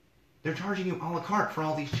 They're charging you a la carte for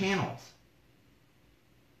all these channels.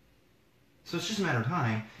 So it's just a matter of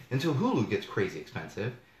time until Hulu gets crazy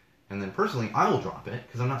expensive. And then personally, I will drop it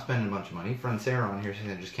because I'm not spending a bunch of money. Friend Sarah on here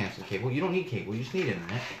said just cancel cable. You don't need cable. You just need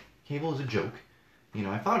internet. Cable is a joke. You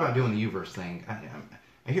know, I thought about doing the Uverse thing.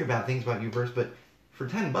 I hear bad things about Uverse, but for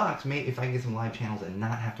 $10, maybe if I can get some live channels and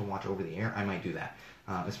not have to watch over the air, I might do that.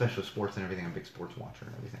 Especially with sports and everything. I'm a big sports watcher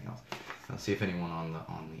and everything else. I'll see if anyone on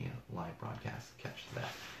the live broadcast catches that.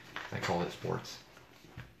 I call it sports,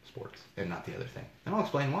 and not the other thing. And I'll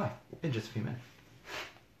explain why in just a few minutes.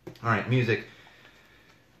 All right, music.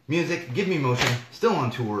 Give Me Motion, still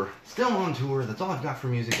on tour. That's all I've got for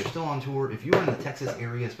music. They're still on tour. If you're in the Texas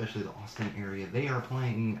area, especially the Austin area, they are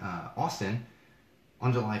playing Austin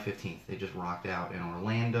on July 15th. They just rocked out in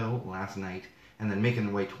Orlando last night, and then making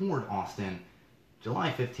their way toward Austin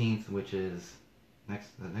July 15th, which is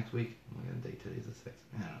next week. Look at the date. Today's the 6th.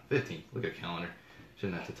 I don't know, 15th. Look at a calendar.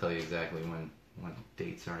 Shouldn't have to tell you exactly when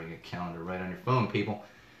dates are. You get a calendar right on your phone, people.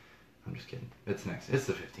 I'm just kidding. It's the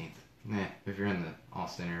 15th. If you're in the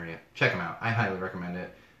Austin area, check them out. I highly recommend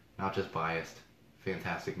it. Not just biased.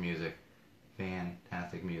 Fantastic music. And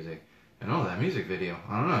oh, that music video.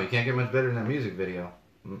 I don't know. You can't get much better than that music video.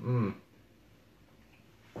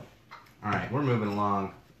 Alright, we're moving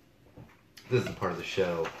along. This is the part of the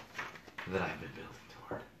show that I've been building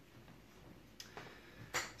toward.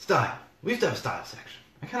 Style. We used to have a style section.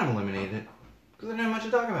 I kind of eliminated it because I didn't have much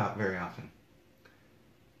to talk about very often.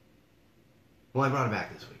 Well, I brought it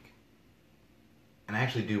back this week. And I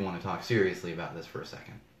actually do want to talk seriously about this for a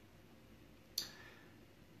second.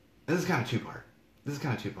 This is kind of two-part.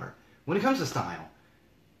 When it comes to style,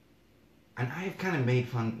 and I've kind of made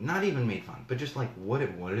fun, not even made fun, but just like, what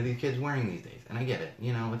are these kids wearing these days? And I get it,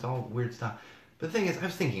 you know, it's all weird stuff. But the thing is, I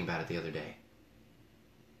was thinking about it the other day.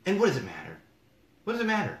 And what does it matter? What does it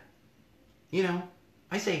matter? You know,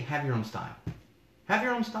 I say have your own style. Have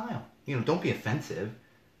your own style. You know, don't be offensive.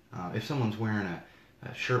 If someone's wearing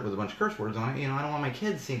a shirt with a bunch of curse words on it, you know, I don't want my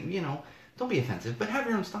kids seeing, you know, don't be offensive, but have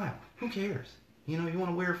your own style. Who cares? You know, you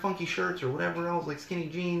want to wear funky shirts or whatever else, like skinny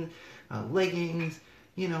jeans, leggings,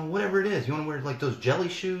 you know, whatever it is. You want to wear like those jelly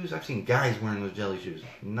shoes. I've seen guys wearing those jelly shoes.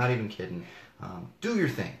 Not even kidding. Do your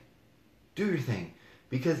thing. Do your thing.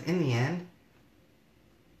 Because in the end,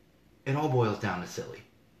 it all boils down to silly.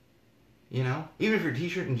 You know? Even if you're a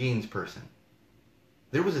t-shirt and jeans person.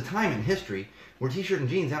 There was a time in history where t-shirt and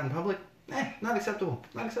jeans out in public, not acceptable.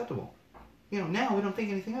 Not acceptable. You know, now we don't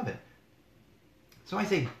think anything of it. So I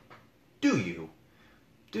say, do you.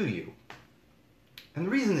 Do you. And the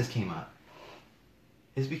reason this came up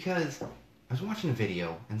is because I was watching a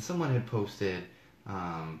video and someone had posted,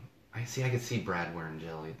 I could see Brad wearing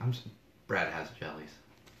jelly. Brad has jellies.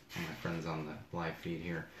 One of my friends on the live feed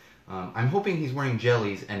here. I'm hoping he's wearing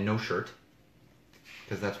jellies and no shirt,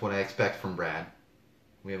 because that's what I expect from Brad.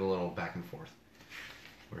 We have a little back and forth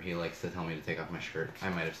where he likes to tell me to take off my shirt. I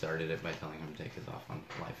might have started it by telling him to take his off on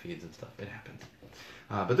live feeds and stuff. It happens.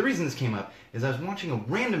 But the reason this came up is I was watching a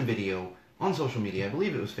random video on social media. I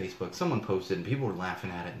believe it was Facebook. Someone posted and people were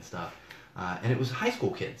laughing at it and stuff. And it was high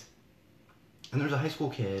school kids. And there was a high school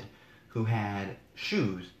kid who had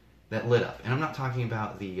shoes that lit up. And I'm not talking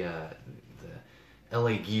about the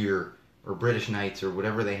LA Gear or British Knights or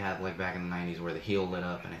whatever they had like back in the 90s where the heel lit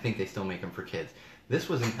up. And I think they still make them for kids. This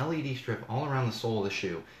was an LED strip all around the sole of the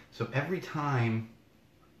shoe. So every time,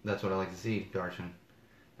 that's what I like to see, Darshan.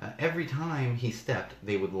 Every time he stepped,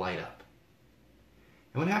 they would light up.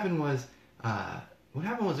 And what happened was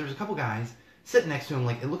there was a couple guys sitting next to him,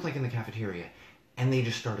 like it looked like in the cafeteria, and they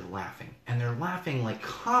just started laughing. And they're laughing like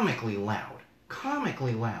comically loud,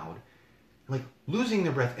 like losing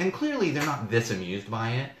their breath. And clearly they're not this amused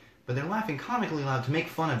by it, but they're laughing comically loud to make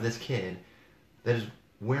fun of this kid that is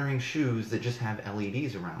wearing shoes that just have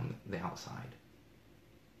LEDs around the outside.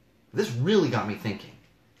 This really got me thinking.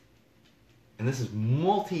 And this is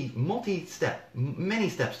multi-step, many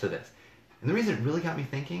steps to this. And the reason it really got me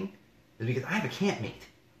thinking is because I have a campmate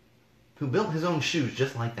who built his own shoes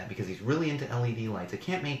just like that because he's really into LED lights. A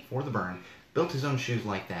campmate for the burn built his own shoes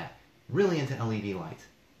like that, really into LED lights.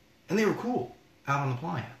 And they were cool. out on the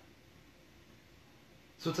playa.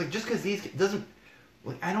 So it's like, just because these doesn't,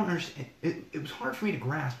 like, I don't understand. It was hard for me to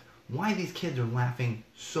grasp why these kids are laughing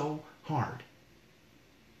so hard.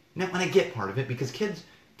 Now, and I get part of it, because kids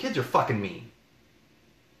are fucking mean.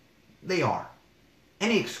 They are.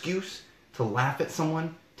 Any excuse to laugh at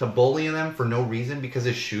someone, to bully them for no reason because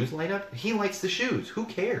his shoes light up, he likes the shoes. Who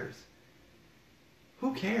cares?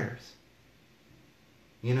 Who cares?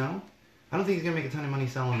 You know? I don't think he's going to make a ton of money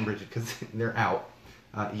selling them, Bridget, because they're out.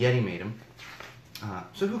 Yeti made them.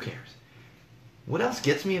 So who cares? What else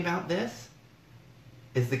gets me about this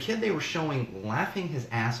is the kid they were showing laughing his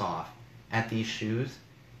ass off at these shoes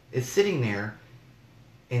is sitting there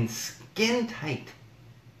in skin-tight,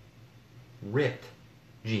 ripped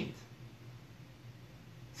jeans.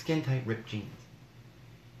 Skin-tight, ripped jeans.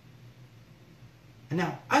 And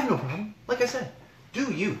now, I have no problem. Like I said,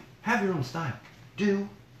 do you. Have your own style. Do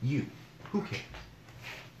you. Who cares?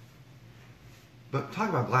 But talk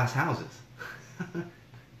about glass houses.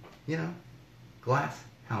 You know? Glass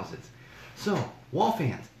houses. So, wall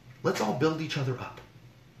fans, let's all build each other up.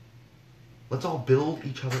 Let's all build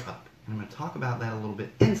each other up. And I'm going to talk about that a little bit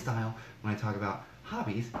in style when I talk about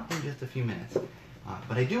hobbies in just a few minutes.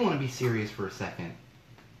 But I do want to be serious for a second.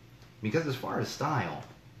 Because as far as style,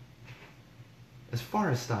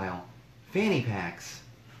 fanny packs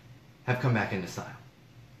have come back into style.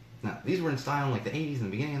 Now, these were in style in like the 80s and the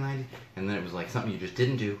beginning of the 90s, and then it was like something you just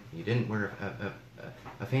didn't do. You didn't wear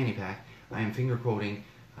a fanny pack. I am finger quoting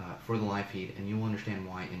for the live feed, and you'll understand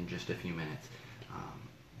why in just a few minutes.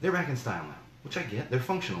 They're back in style now, which I get. They're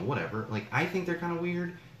functional, whatever. Like, I think they're kind of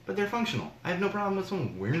weird, but they're functional. I have no problem with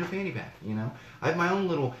someone wearing a fanny pack, you know? I have my own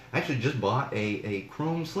little, I actually just bought a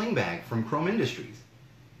Chrome sling bag from Chrome Industries,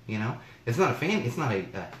 you know? It's not a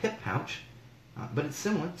hip pouch, but it's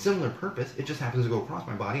similar purpose. It just happens to go across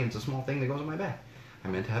my body, and it's a small thing that goes in my bag. I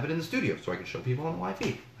meant to have it in the studio so I could show people on the live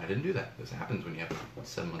feed. I didn't do that. This happens when you have a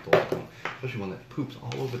 7-month-old at home, especially one that poops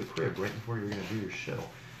all over the crib right before you're going to do your show.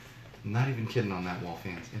 I'm not even kidding on that, wall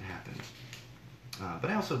fans. It happens. But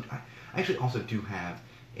I actually also do have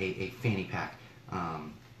a fanny pack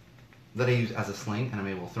that I use as a sling, and I'm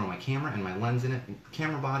able to throw my camera and my lens in it.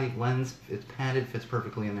 Camera body, lens, it's padded, fits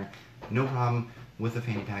perfectly in there. No problem with the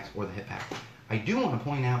fanny packs or the hip pack. I do want to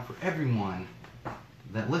point out for everyone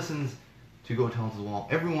that listens to Go Tell It to the Wall,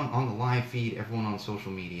 everyone on the live feed, everyone on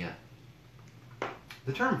social media,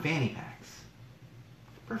 the term fanny packs,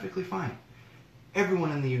 perfectly fine.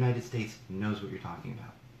 Everyone in the United States knows what you're talking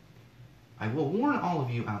about. I will warn all of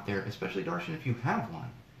you out there, especially Darshan if you have one,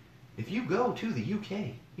 if you go to the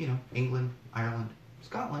UK, you know, England, Ireland,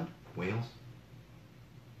 Scotland, Wales,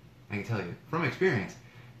 I can tell you from experience,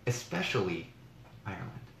 especially Ireland,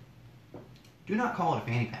 do not call it a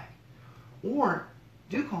fanny pack. Or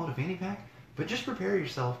do call it a fanny pack, but just prepare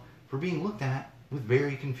yourself for being looked at with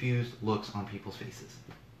very confused looks on people's faces.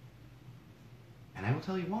 And I will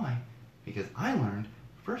tell you why. Because I learned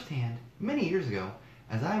firsthand many years ago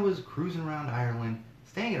as I was cruising around Ireland,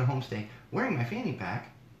 staying at a homestay, wearing my fanny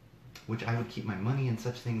pack, which I would keep my money and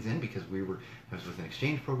such things in because I was with an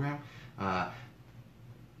exchange program. Why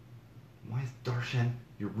is Darshan,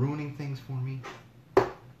 you're ruining things for me?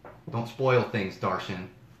 Don't spoil things, Darshan.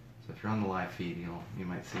 So if you're on the live feed, you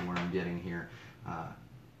might see where I'm getting here.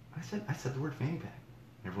 I said the word fanny pack.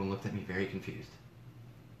 Everyone looked at me very confused.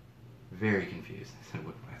 Very confused. I said,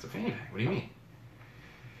 that's a fanny pack. What do you mean?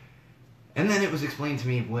 And then it was explained to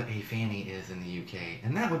me what a fanny is in the UK.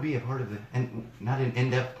 And that would be a part of the, and not an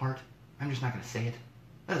in-depth part. I'm just not going to say it.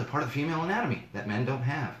 That is a part of the female anatomy that men don't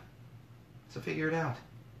have. So figure it out.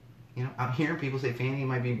 You know, out here people say fanny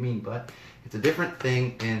might be mean, but it's a different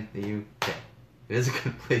thing in the UK. It is a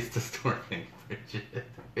good place to store things, Bridget.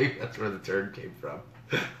 Maybe that's where the term came from.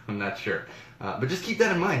 I'm not sure. But just keep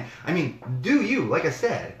that in mind. I mean, do you, like I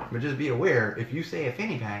said, but just be aware, if you say a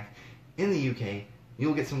fanny pack in the UK,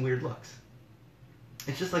 you'll get some weird looks.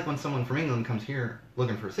 It's just like when someone from England comes here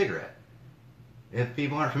looking for a cigarette. If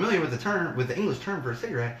people aren't familiar with the term, with the English term for a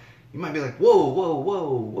cigarette, you might be like, whoa, whoa,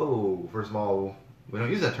 whoa, whoa. First of all, we don't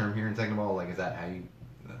use that term here, and second of all, like, that's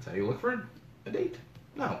how you look for a date?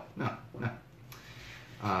 No.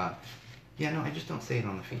 Yeah, no, I just don't say it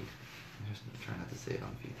on the feed. I just try not to say it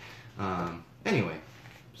on the feed. Anyway,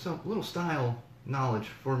 so a little style knowledge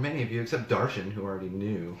for many of you, except Darshan, who already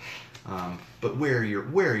knew. But wear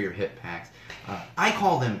your hip packs. I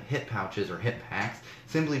call them hip pouches or hip packs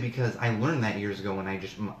simply because I learned that years ago when I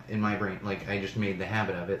just, in my brain, like I just made the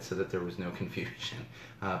habit of it so that there was no confusion.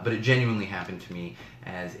 But it genuinely happened to me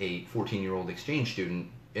as a 14-year-old exchange student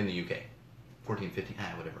in the UK. 14, 15,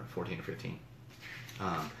 whatever, 14 or 15.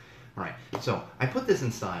 Alright, so I put this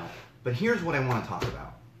in style, but here's what I want to talk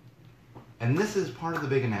about. And this is part of the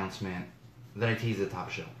big announcement that I teased at the top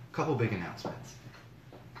of the show. A couple big announcements.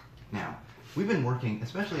 Now, we've been working,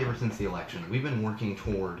 especially ever since the election, we've been working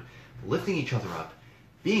toward lifting each other up,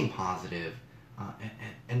 being positive,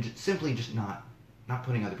 and simply just not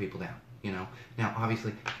putting other people down. You know. Now,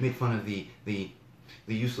 obviously, made fun of the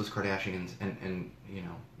useless Kardashians, and you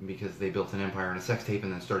know, because they built an empire and a sex tape,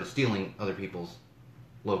 and then started stealing other people's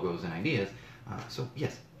logos and ideas. So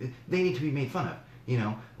yes, they need to be made fun of. You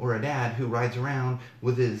know, or a dad who rides around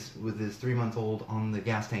with his 3-month-old on the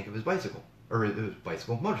gas tank of his bicycle, or his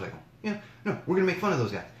motorcycle. You know, no, we're gonna make fun of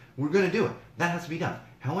those guys. We're gonna do it. That has to be done.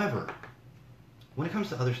 However, when it comes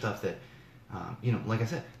to other stuff that, you know, like I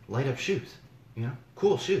said, light up shoes. You know,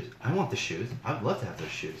 cool shoes. I want the shoes. I would love to have those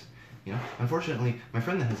shoes. You know, unfortunately, my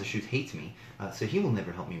friend that has the shoes hates me, so he will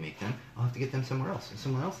never help me make them. I'll have to get them somewhere else,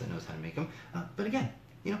 someone else that knows how to make them. But again,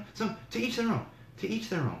 you know, to each their own. To each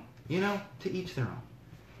their own. You know, to each their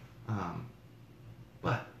own.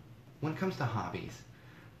 But when it comes to hobbies,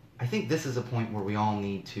 I think this is a point where we all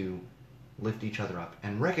need to lift each other up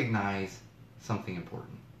and recognize something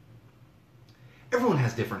important. Everyone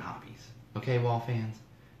has different hobbies, okay, Wall fans?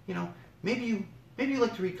 You know, maybe you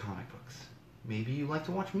like to read comic books. Maybe you like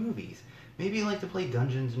to watch movies. Maybe you like to play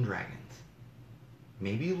Dungeons and Dragons.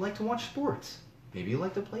 Maybe you like to watch sports. Maybe you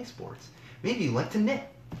like to play sports. Maybe you like to knit.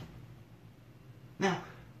 Now,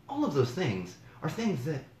 all of those things are things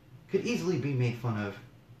that could easily be made fun of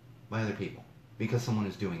by other people because someone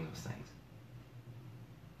is doing those things.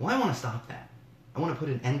 Well, I want to stop that. I want to put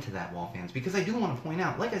an end to that, Wall fans, because I do want to point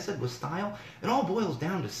out, like I said, with style, it all boils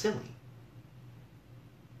down to silly.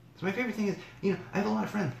 So my favorite thing is, you know, I have a lot of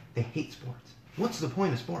friends, they hate sports. What's the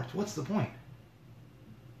point of sports? What's the point?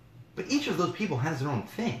 But each of those people has their own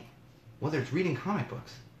thing. Whether it's reading comic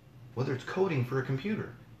books, whether it's coding for a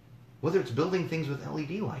computer, whether it's building things with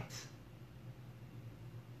LED lights.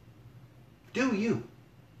 Do you.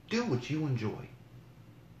 Do what you enjoy.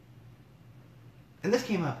 And this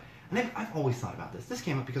came up, and I've always thought about this. This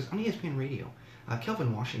came up because on ESPN Radio,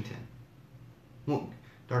 Kelvin Washington, well,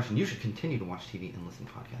 Darson, you should continue to watch TV and listen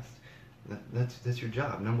to podcasts. That's your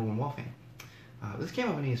job, number one Wall fan. This came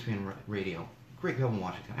up on ESPN Radio. Great Kelvin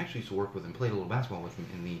Washington. I actually used to work with him, played a little basketball with him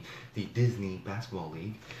in the Disney Basketball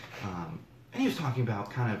League. And he was talking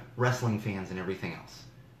about kind of wrestling fans and everything else.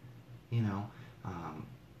 You know,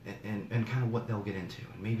 and kind of what they'll get into.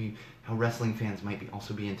 And maybe how wrestling fans might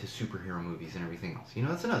also be into superhero movies and everything else. You know,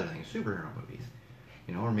 that's another thing, superhero movies.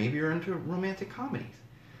 You know, or maybe you're into romantic comedies.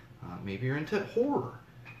 Maybe you're into horror.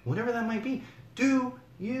 Whatever that might be. Do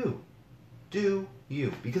you. Do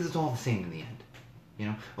you. Because it's all the same in the end. You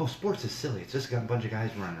know, oh, sports is silly. It's just got a bunch of guys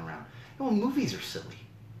running around. Well, movies are silly.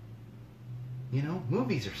 You know,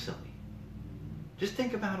 movies are silly. Just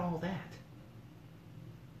think about all that.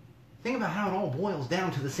 Think about how it all boils down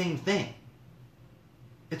to the same thing.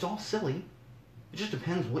 It's all silly. It just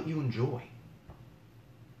depends what you enjoy.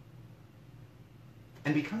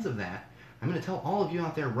 And because of that, I'm going to tell all of you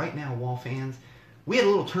out there right now, Wall fans, we had a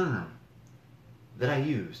little term that I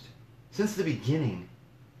used since the beginning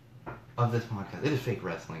of this podcast. It is fake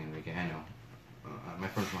wrestling, Enrique, I know. My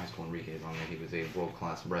friend from high school, Enrique, is on there. He was a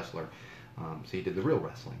world-class wrestler, so he did the real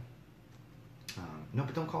wrestling. No,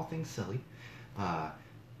 but don't call things silly.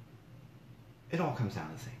 It all comes down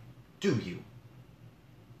to the same. Do you?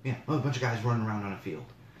 Yeah, oh, a bunch of guys running around on a field.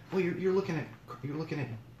 Well, you're looking at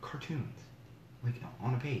cartoons, like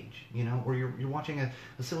on a page, you know, or you're watching a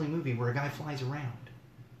silly movie where a guy flies around,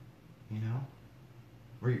 you know,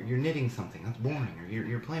 or you're knitting something that's boring, or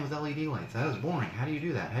you're playing with LED lights. That is boring. How do you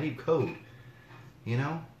do that? How do you code? You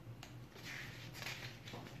know.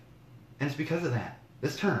 And it's because of that.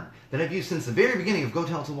 This term that I've used since the very beginning of Go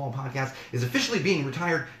Tell It to the Wall podcast is officially being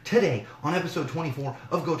retired today on episode 24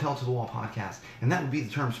 of Go Tell It to the Wall podcast, and that would be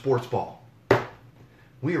the term sports ball.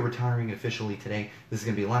 We are retiring officially today. This is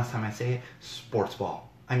going to be the last time I say it. Sports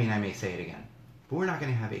ball. I mean, I may say it again, but we're not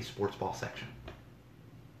going to have a sports ball section.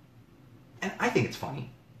 And I think it's funny.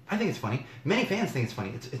 I think it's funny. Many fans think it's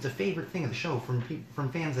funny. It's a favorite thing of the show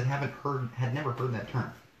from fans that had never heard that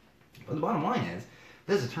term. But the bottom line is,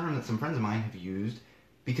 there's a term that some friends of mine have used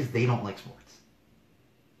because they don't like sports.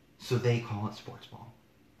 So they call it sports ball.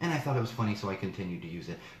 And I thought it was funny, so I continued to use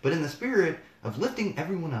it. But in the spirit of lifting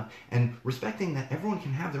everyone up and respecting that everyone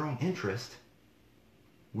can have their own interest,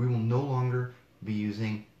 we will no longer be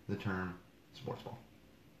using the term sports ball.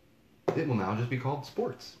 It will now just be called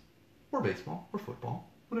sports, or baseball, or football,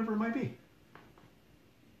 whatever it might be.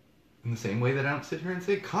 In the same way that I don't sit here and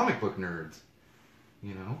say comic book nerds,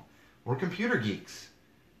 you know, or computer geeks.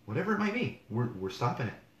 Whatever it might be, we're stopping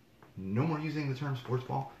it. No more using the term sports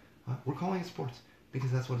ball. We're calling it sports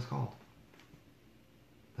because that's what it's called.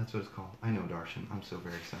 That's what it's called. I know, Darshan. I'm so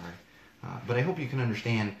very sorry. But I hope you can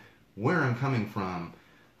understand where I'm coming from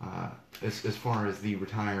as far as the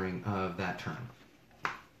retiring of that term.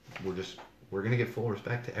 We're going to give full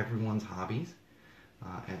respect to everyone's hobbies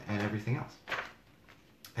and everything else.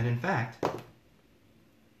 And in fact,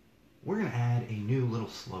 we're going to add a new little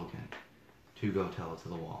slogan to Go Tell It to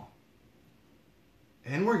the Wall.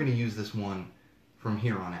 And we're going to use this one from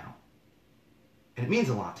here on out. And it means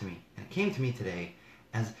a lot to me. And it came to me today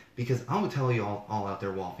because I'm going to tell you all out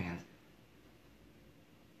there, Wall fans,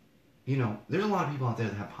 you know, there's a lot of people out there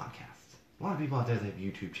that have podcasts. A lot of people out there that have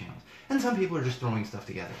YouTube channels. And some people are just throwing stuff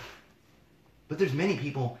together. But there's many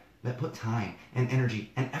people that put time and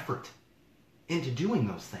energy and effort into doing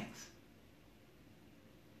those things.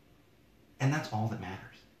 And that's all that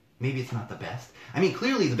matters. Maybe it's not the best. I mean,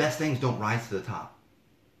 clearly the best things don't rise to the top.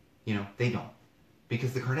 You know, they don't.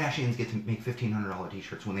 Because the Kardashians get to make $1,500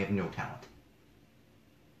 t-shirts when they have no talent.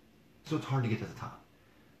 So it's hard to get to the top.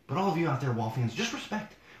 But all of you out there, Wall fans, just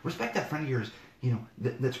respect. Respect that friend of yours, you know,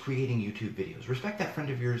 that's creating YouTube videos. Respect that friend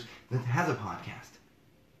of yours that has a podcast.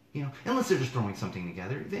 You know, unless they're just throwing something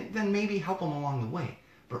together, then maybe help them along the way.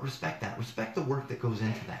 But respect that. Respect the work that goes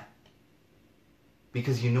into that.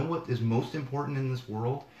 Because you know what is most important in this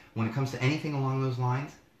world when it comes to anything along those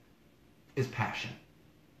lines? Is passion.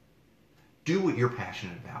 Do what you're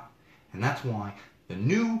passionate about. And that's why the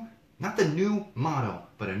new, not the new motto,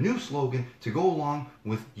 but a new slogan to go along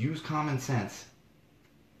with use common sense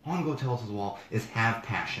on Go Tell It to the Wall is have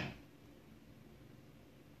passion.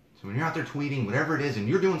 So when you're out there tweeting, whatever it is, and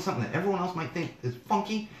you're doing something that everyone else might think is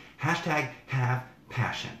funky, hashtag have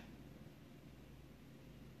passion.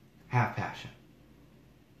 Have passion.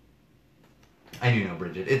 I do know,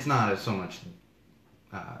 Bridget, it's not so much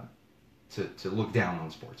to look down on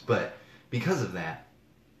sports, but because of that,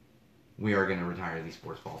 we are going to retire the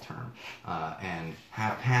sports ball term and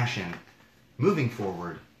have passion moving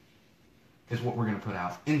forward is what we're going to put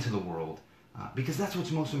out into the world because that's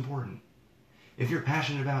what's most important. If you're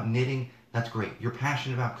passionate about knitting, that's great. You're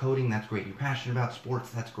passionate about coding, that's great. You're passionate about sports,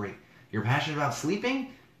 that's great. You're passionate about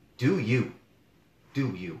sleeping, do you.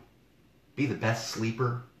 Do you. Be the best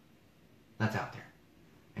sleeper that's out there.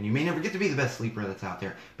 And you may never get to be the best sleeper that's out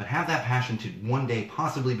there, but have that passion to one day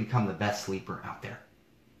possibly become the best sleeper out there.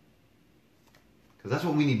 Because that's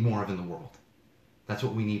what we need more of in the world. That's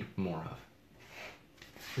what we need more of.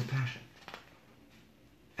 Is passion.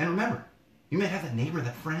 And remember, you might have that neighbor,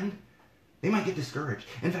 that friend, they might get discouraged.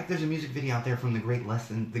 In fact, there's a music video out there from the great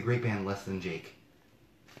band Less Than Jake.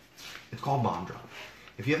 It's called Bomb Drop.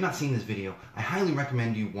 If you have not seen this video, I highly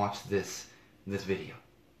recommend you watch this video.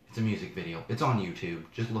 It's a music video. It's on YouTube.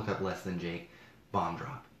 Just look up Less Than Jake, Bomb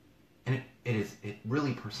Drop. And it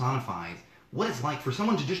really personifies what it's like for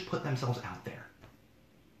someone to just put themselves out there.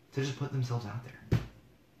 To just put themselves out there.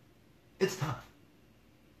 It's tough.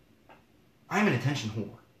 I'm an attention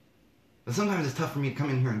whore. But sometimes it's tough for me to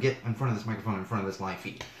come in here and get in front of this microphone, in front of this live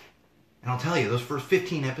feed. And I'll tell you, those first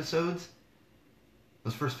 15 episodes,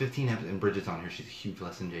 and Bridget's on here, she's a huge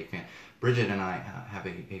Less Than Jake fan. Bridget and I have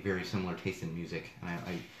a very similar taste in music, and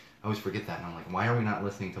I always forget that, and I'm like, why are we not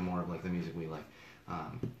listening to more of like the music we like?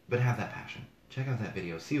 But have that passion. Check out that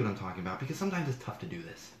video, see what I'm talking about, because sometimes it's tough to do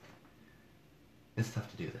this. It's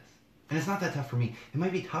tough to do this. And it's not that tough for me. It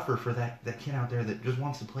might be tougher for that kid out there that just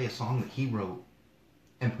wants to play a song that he wrote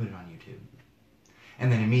and put it on YouTube.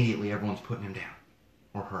 And then immediately everyone's putting him down.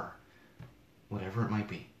 Or her. Whatever it might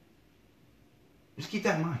be. Just keep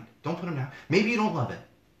that in mind. Don't put him down. Maybe you don't love it.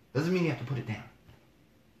 Doesn't mean you have to put it down.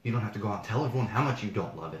 You don't have to go out and tell everyone how much you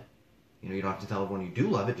don't love it. You know, you don't have to tell everyone you do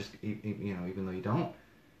love it, just, you know, even though you don't.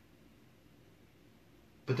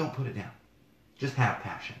 But don't put it down. Just have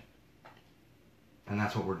passion. And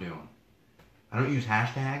that's what we're doing. I don't use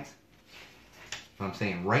hashtags, but I'm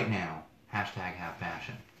saying right now, hashtag have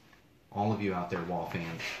passion. All of you out there, Wall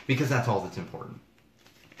fans, because that's all that's important.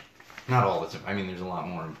 Not all that's, I mean, there's a lot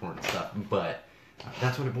more important stuff, but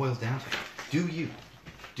that's what it boils down to. Do you.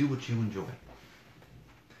 Do what you enjoy.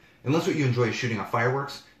 Unless what you enjoy is shooting off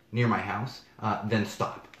fireworks near my house, then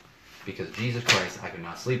stop. Because Jesus Christ, I could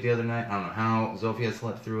not sleep the other night. I don't know how Zofia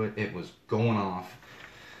slept through it. It was going off.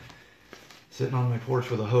 Sitting on my porch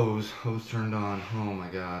with a hose turned on. Oh my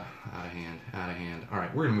God, out of hand. All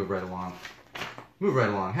right, we're gonna move right along.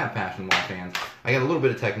 Have passion, Wall fans. I got a little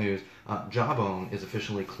bit of tech news. Jawbone is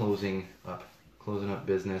officially closing up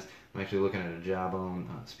business. I'm actually looking at a Jawbone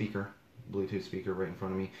speaker, Bluetooth speaker right in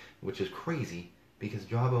front of me, which is crazy because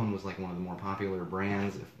Jawbone was like one of the more popular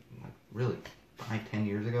brands, like really 5-10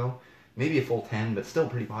 years ago. Maybe a full 10, but still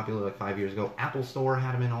pretty popular like 5 years ago. Apple Store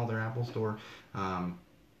had them in all their Apple Store.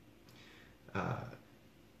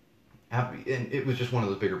 And it was just one of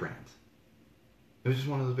those bigger brands. It was just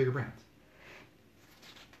one of those bigger brands.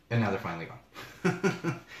 And now they're finally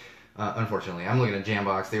gone. Unfortunately, I'm looking at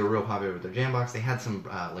Jambox. They were real popular with their Jambox. They had some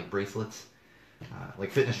like bracelets,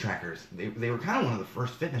 like fitness trackers. They were kind of one of the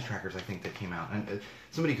first fitness trackers I think that came out. And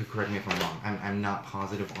somebody could correct me if I'm wrong. I'm not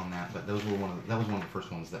positive on that, but that was one of the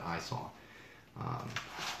first ones that I saw.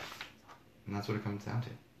 And that's what it comes down to.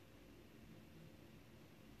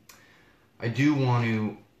 I do want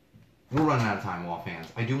to. We're running out of time, Wall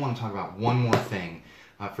fans. I do want to talk about one more thing.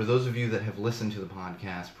 For those of you that have listened to the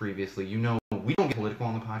podcast previously, you know we don't get political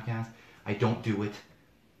on the podcast. I don't do it.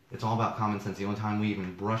 It's all about common sense. The only time we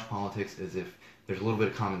even brush politics is if there's a little bit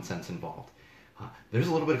of common sense involved. There's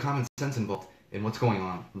a little bit of common sense involved in what's going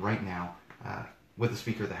on right now with the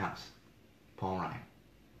Speaker of the House, Paul Ryan.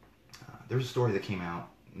 There's a story that came out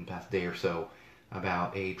in the past day or so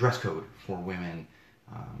about a dress code for women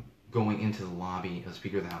going into the lobby of the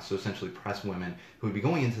Speaker of the House. So essentially press women who would be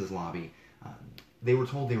going into this lobby, they were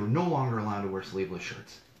told they were no longer allowed to wear sleeveless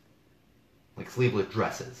shirts. Like sleeveless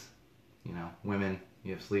dresses. You know, women,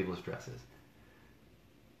 you have sleeveless dresses.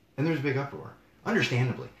 And there's a big uproar.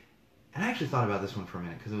 Understandably. And I actually thought about this one for a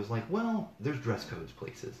minute because it was like, well, there's dress codes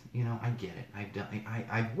places. You know, I get it.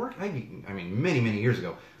 I've worked, many years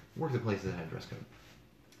ago, worked at places that had dress code.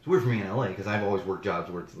 It's weird for me in LA because I've always worked jobs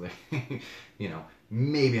where it's like, you know,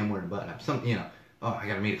 maybe I'm wearing a button up. Some, you know, oh, I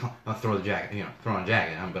got to meet a client. I'll throw the jacket, you know, throw on a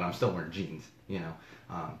jacket, but I'm still wearing jeans, you know.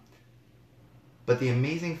 But the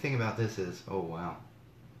amazing thing about this is, oh, wow.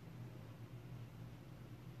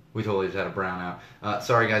 We totally just had a brownout.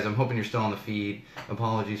 Sorry, guys. I'm hoping you're still on the feed.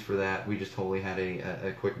 Apologies for that. We just totally had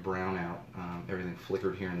a quick brownout. Everything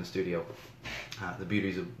flickered here in the studio. The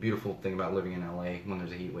beautiful thing about living in LA when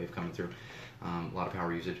there's a heat wave coming through. A lot of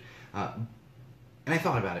power usage. And I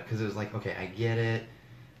thought about it because it was like, okay, I get it.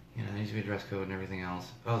 You know, there needs to be a dress code and everything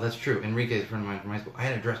else. Oh, that's true. Enrique is a friend of mine from high school. I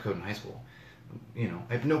had a dress code in high school. You know,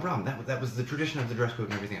 I have no problem. That was the tradition of the dress code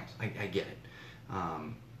and everything else. I get it.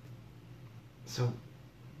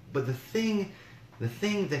 But the thing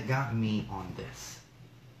that got me on this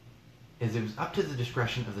is it was up to the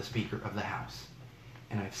discretion of the Speaker of the House.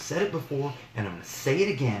 And I've said it before, and I'm going to say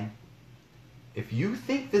it again. If you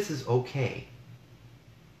think this is okay,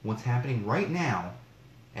 what's happening right now,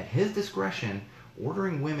 at his discretion,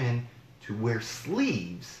 ordering women to wear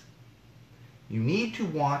sleeves, you need to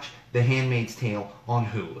watch The Handmaid's Tale on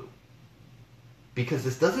Hulu. Because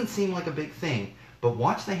this doesn't seem like a big thing, but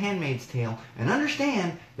watch The Handmaid's Tale and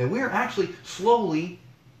understand that we're actually slowly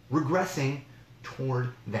regressing toward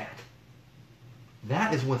that.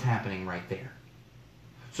 That is what's happening right there.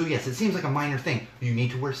 So yes, it seems like a minor thing. You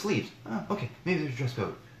need to wear sleeves. Oh, okay, maybe there's a dress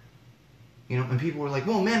code. You know, and people were like,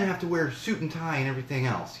 well, men have to wear suit and tie and everything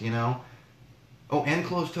else, you know. Oh, and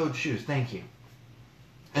closed-toed shoes. Thank you.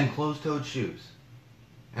 And closed-toed shoes.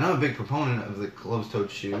 And I'm a big proponent of the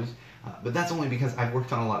closed-toed shoes, but that's only because I've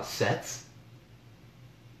worked on a lot of sets.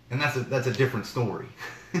 And that's a different story.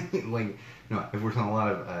 Like, no, I've worked on a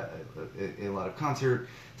lot of concert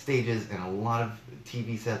stages and a lot of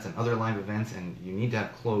TV sets and other live events, and you need to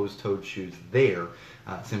have closed-toed shoes there,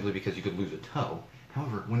 simply because you could lose a toe.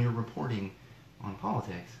 However, when you're reporting on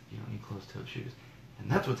politics, you don't need closed-toed shoes, and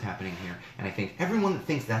that's what's happening here. And I think everyone that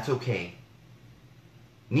thinks that's okay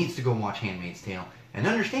needs to go watch *Handmaid's Tale* and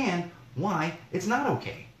understand why it's not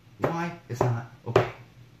okay. Why it's not okay.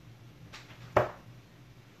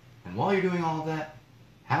 And while you're doing all of that,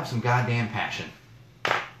 have some goddamn passion.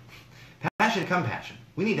 Passion, compassion.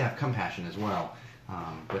 We need to have compassion as well.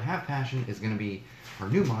 But have passion is going to be our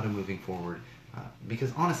new motto moving forward.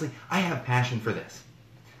 Because honestly, I have passion for this.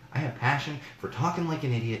 I have passion for talking like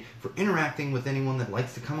an idiot, for interacting with anyone that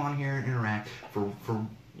likes to come on here and interact, for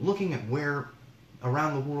looking at where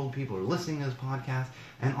around the world people are listening to this podcast,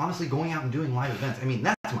 and honestly going out and doing live events. I mean,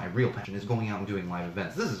 that's my real passion, is going out and doing live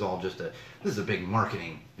events. This is all just this is a big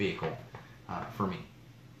marketing vehicle for me.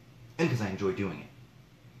 And because I enjoy doing it.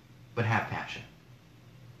 But have passion.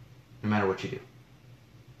 No matter what you do.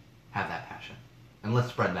 Have that passion. And let's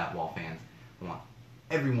spread that, Wall fans. I want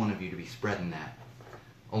every one of you to be spreading that,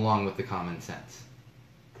 along with the common sense.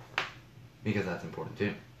 Because that's important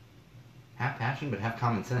too. Have passion, but have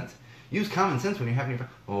common sense. Use common sense when you're having your...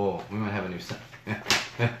 Oh, we might have a new send...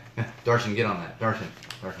 Darshan, get on that. Darshan,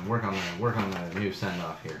 work on the new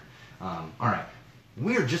send-off here. Alright.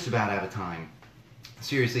 We're just about out of time.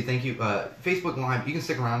 Seriously, thank you. Facebook Live, you can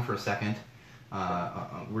stick around for a second.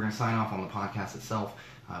 We're going to sign off on the podcast itself.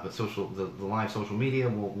 But the live social media,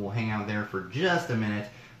 we'll hang out there for just a minute.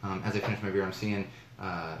 As I finish my beer, I'm seeing...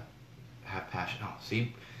 have passion. Oh,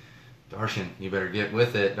 see... Darshan, you better get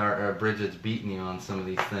with it. Bridget's beating you on some of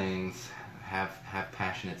these things. have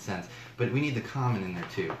passionate sense. But we need the common in there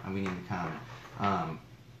too, and we need the common.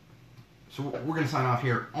 So we're going to sign off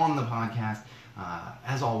here on the podcast.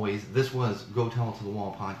 As always, this was Go Tell It to the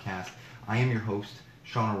Wall podcast. I am your host,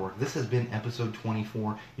 Sean O'Rourke. This has been episode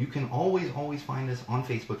 24. You can always find us on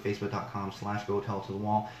Facebook, facebook.com/Go Tell It to the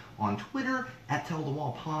Wall, on Twitter at Tell the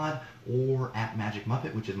Wall Pod, or at Magic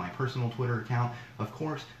Muppet, which is my personal Twitter account. Of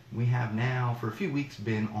course, we have now for a few weeks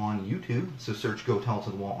been on YouTube, so search Go Tell It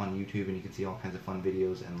to the Wall on YouTube, and you can see all kinds of fun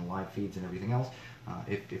videos and live feeds and everything else.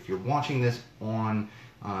 If you're watching this on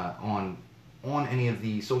any of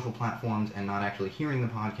the social platforms and not actually hearing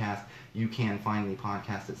the podcast, you can find the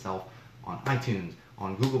podcast itself on iTunes,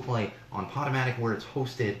 on Google Play, on Podomatic where it's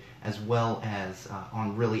hosted, as well as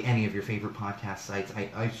on really any of your favorite podcast sites.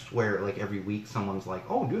 I swear, like every week, someone's like,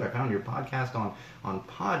 "Oh, dude, I found your podcast on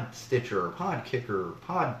Pod Stitcher, or Pod Kicker,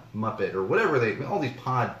 Pod Muppet, or whatever all these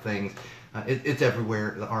pod things." It's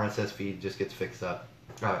everywhere. The RSS feed just gets picked up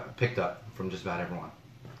from just about everyone.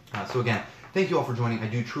 So again, thank you all for joining. I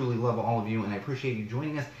do truly love all of you, and I appreciate you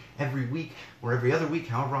joining us every week or every other week,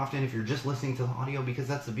 however often, if you're just listening to the audio, because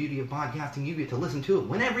that's the beauty of podcasting. You get to listen to it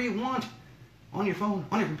whenever you want, on your phone,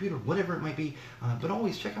 on your computer, whatever it might be. But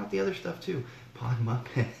always check out the other stuff too. Pod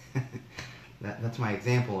Muppet. That's my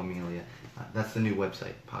example, Amelia. That's the new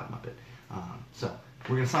website, Pod Muppet. So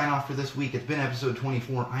we're going to sign off for this week. It's been episode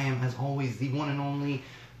 24. I am, as always, the one and only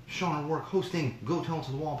Sean O'Rourke, hosting Go Tell It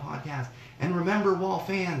to the Wall podcast. And remember, Wall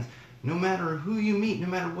fans, no matter who you meet, no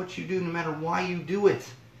matter what you do, no matter why you do it,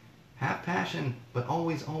 have passion, but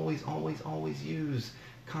always use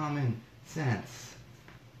common sense.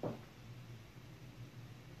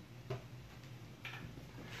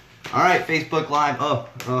 All right, Facebook Live. Oh,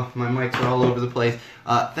 my mics are all over the place.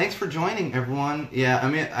 Thanks for joining, everyone. Yeah,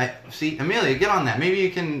 Amelia, get on that. Maybe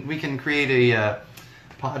we can create a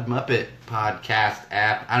Pod Muppet podcast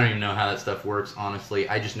app. I don't even know how that stuff works, honestly.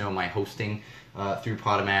 I just know my hosting through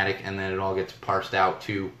Podomatic, and then it all gets parsed out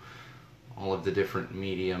to all of the different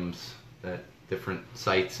mediums, different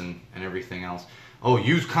sites and everything else. Oh,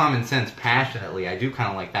 use common sense passionately. I do kind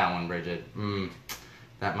of like that one, Bridget.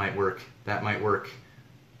 That might work.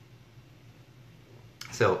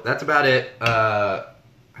 So that's about it. I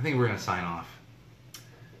think we're going to sign off.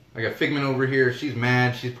 I got Figment over here. She's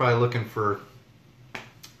mad. She's probably looking for...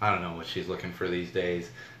 I don't know what she's looking for these days.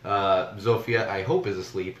 Zofia, I hope, is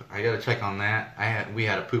asleep. I gotta check on that. We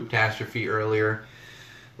had a poop-tastrophe earlier.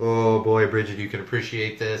 Oh boy, Bridget, you can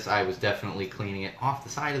appreciate this. I was definitely cleaning it off the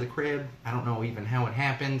side of the crib. I don't know even how it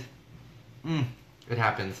happened. It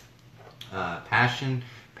happens. Passion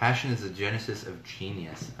is the genesis of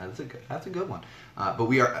genius. That's a good one. But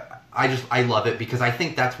I love it because I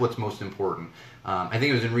think that's what's most important. I think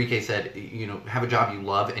it was Enrique said, have a job you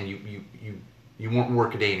love and you won't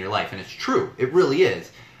work a day in your life, and it's true. It really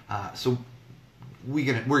is. So we're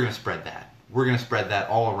gonna spread that. We're gonna spread that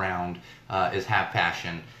all around. Is have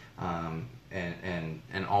passion,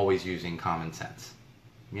 and always using common sense.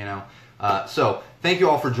 So thank you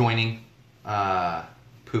all for joining.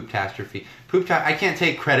 Poop-tastrophe. I can't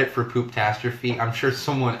take credit for poop-tastrophe. I'm sure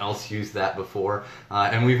someone else used that before.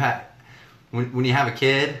 And we've had when you have a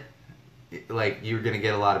kid, like you're gonna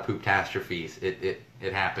get a lot of poop-tastrophes. It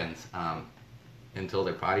happens. Until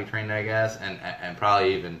they're potty trained, I guess, and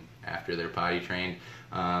probably even after they're potty trained,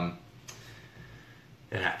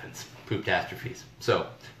 it happens. Poop-tastrophes. So,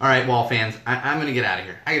 all right, Wall fans, I'm gonna get out of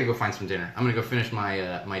here. I gotta go find some dinner. I'm gonna go finish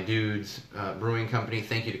my dude's brewing company.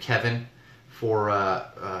 Thank you to Kevin for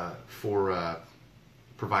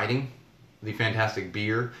providing the fantastic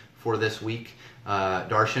beer for this week.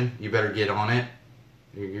 Darshan, you better get on it.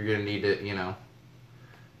 You're gonna need to,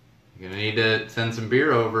 You're gonna need to send some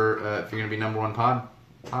beer over if you're gonna be number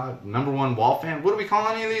one Wall fan. What do we call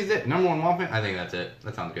any of these? Number one Wall fan? I think that's it.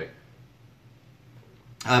 That sounds good.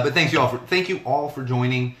 But thank you all for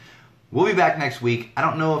joining. We'll be back next week. I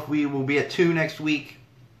don't know if we will be at 2 next week.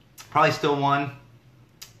 Probably still 1,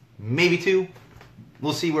 maybe 2.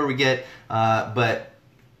 We'll see where we get. But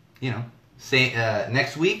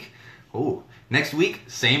next week. Oh, next week,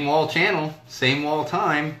 same Wall channel, same Wall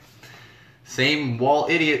time. Same Wall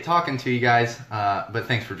idiot talking to you guys, but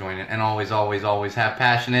thanks for joining. And always have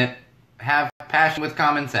passion with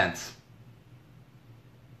common sense.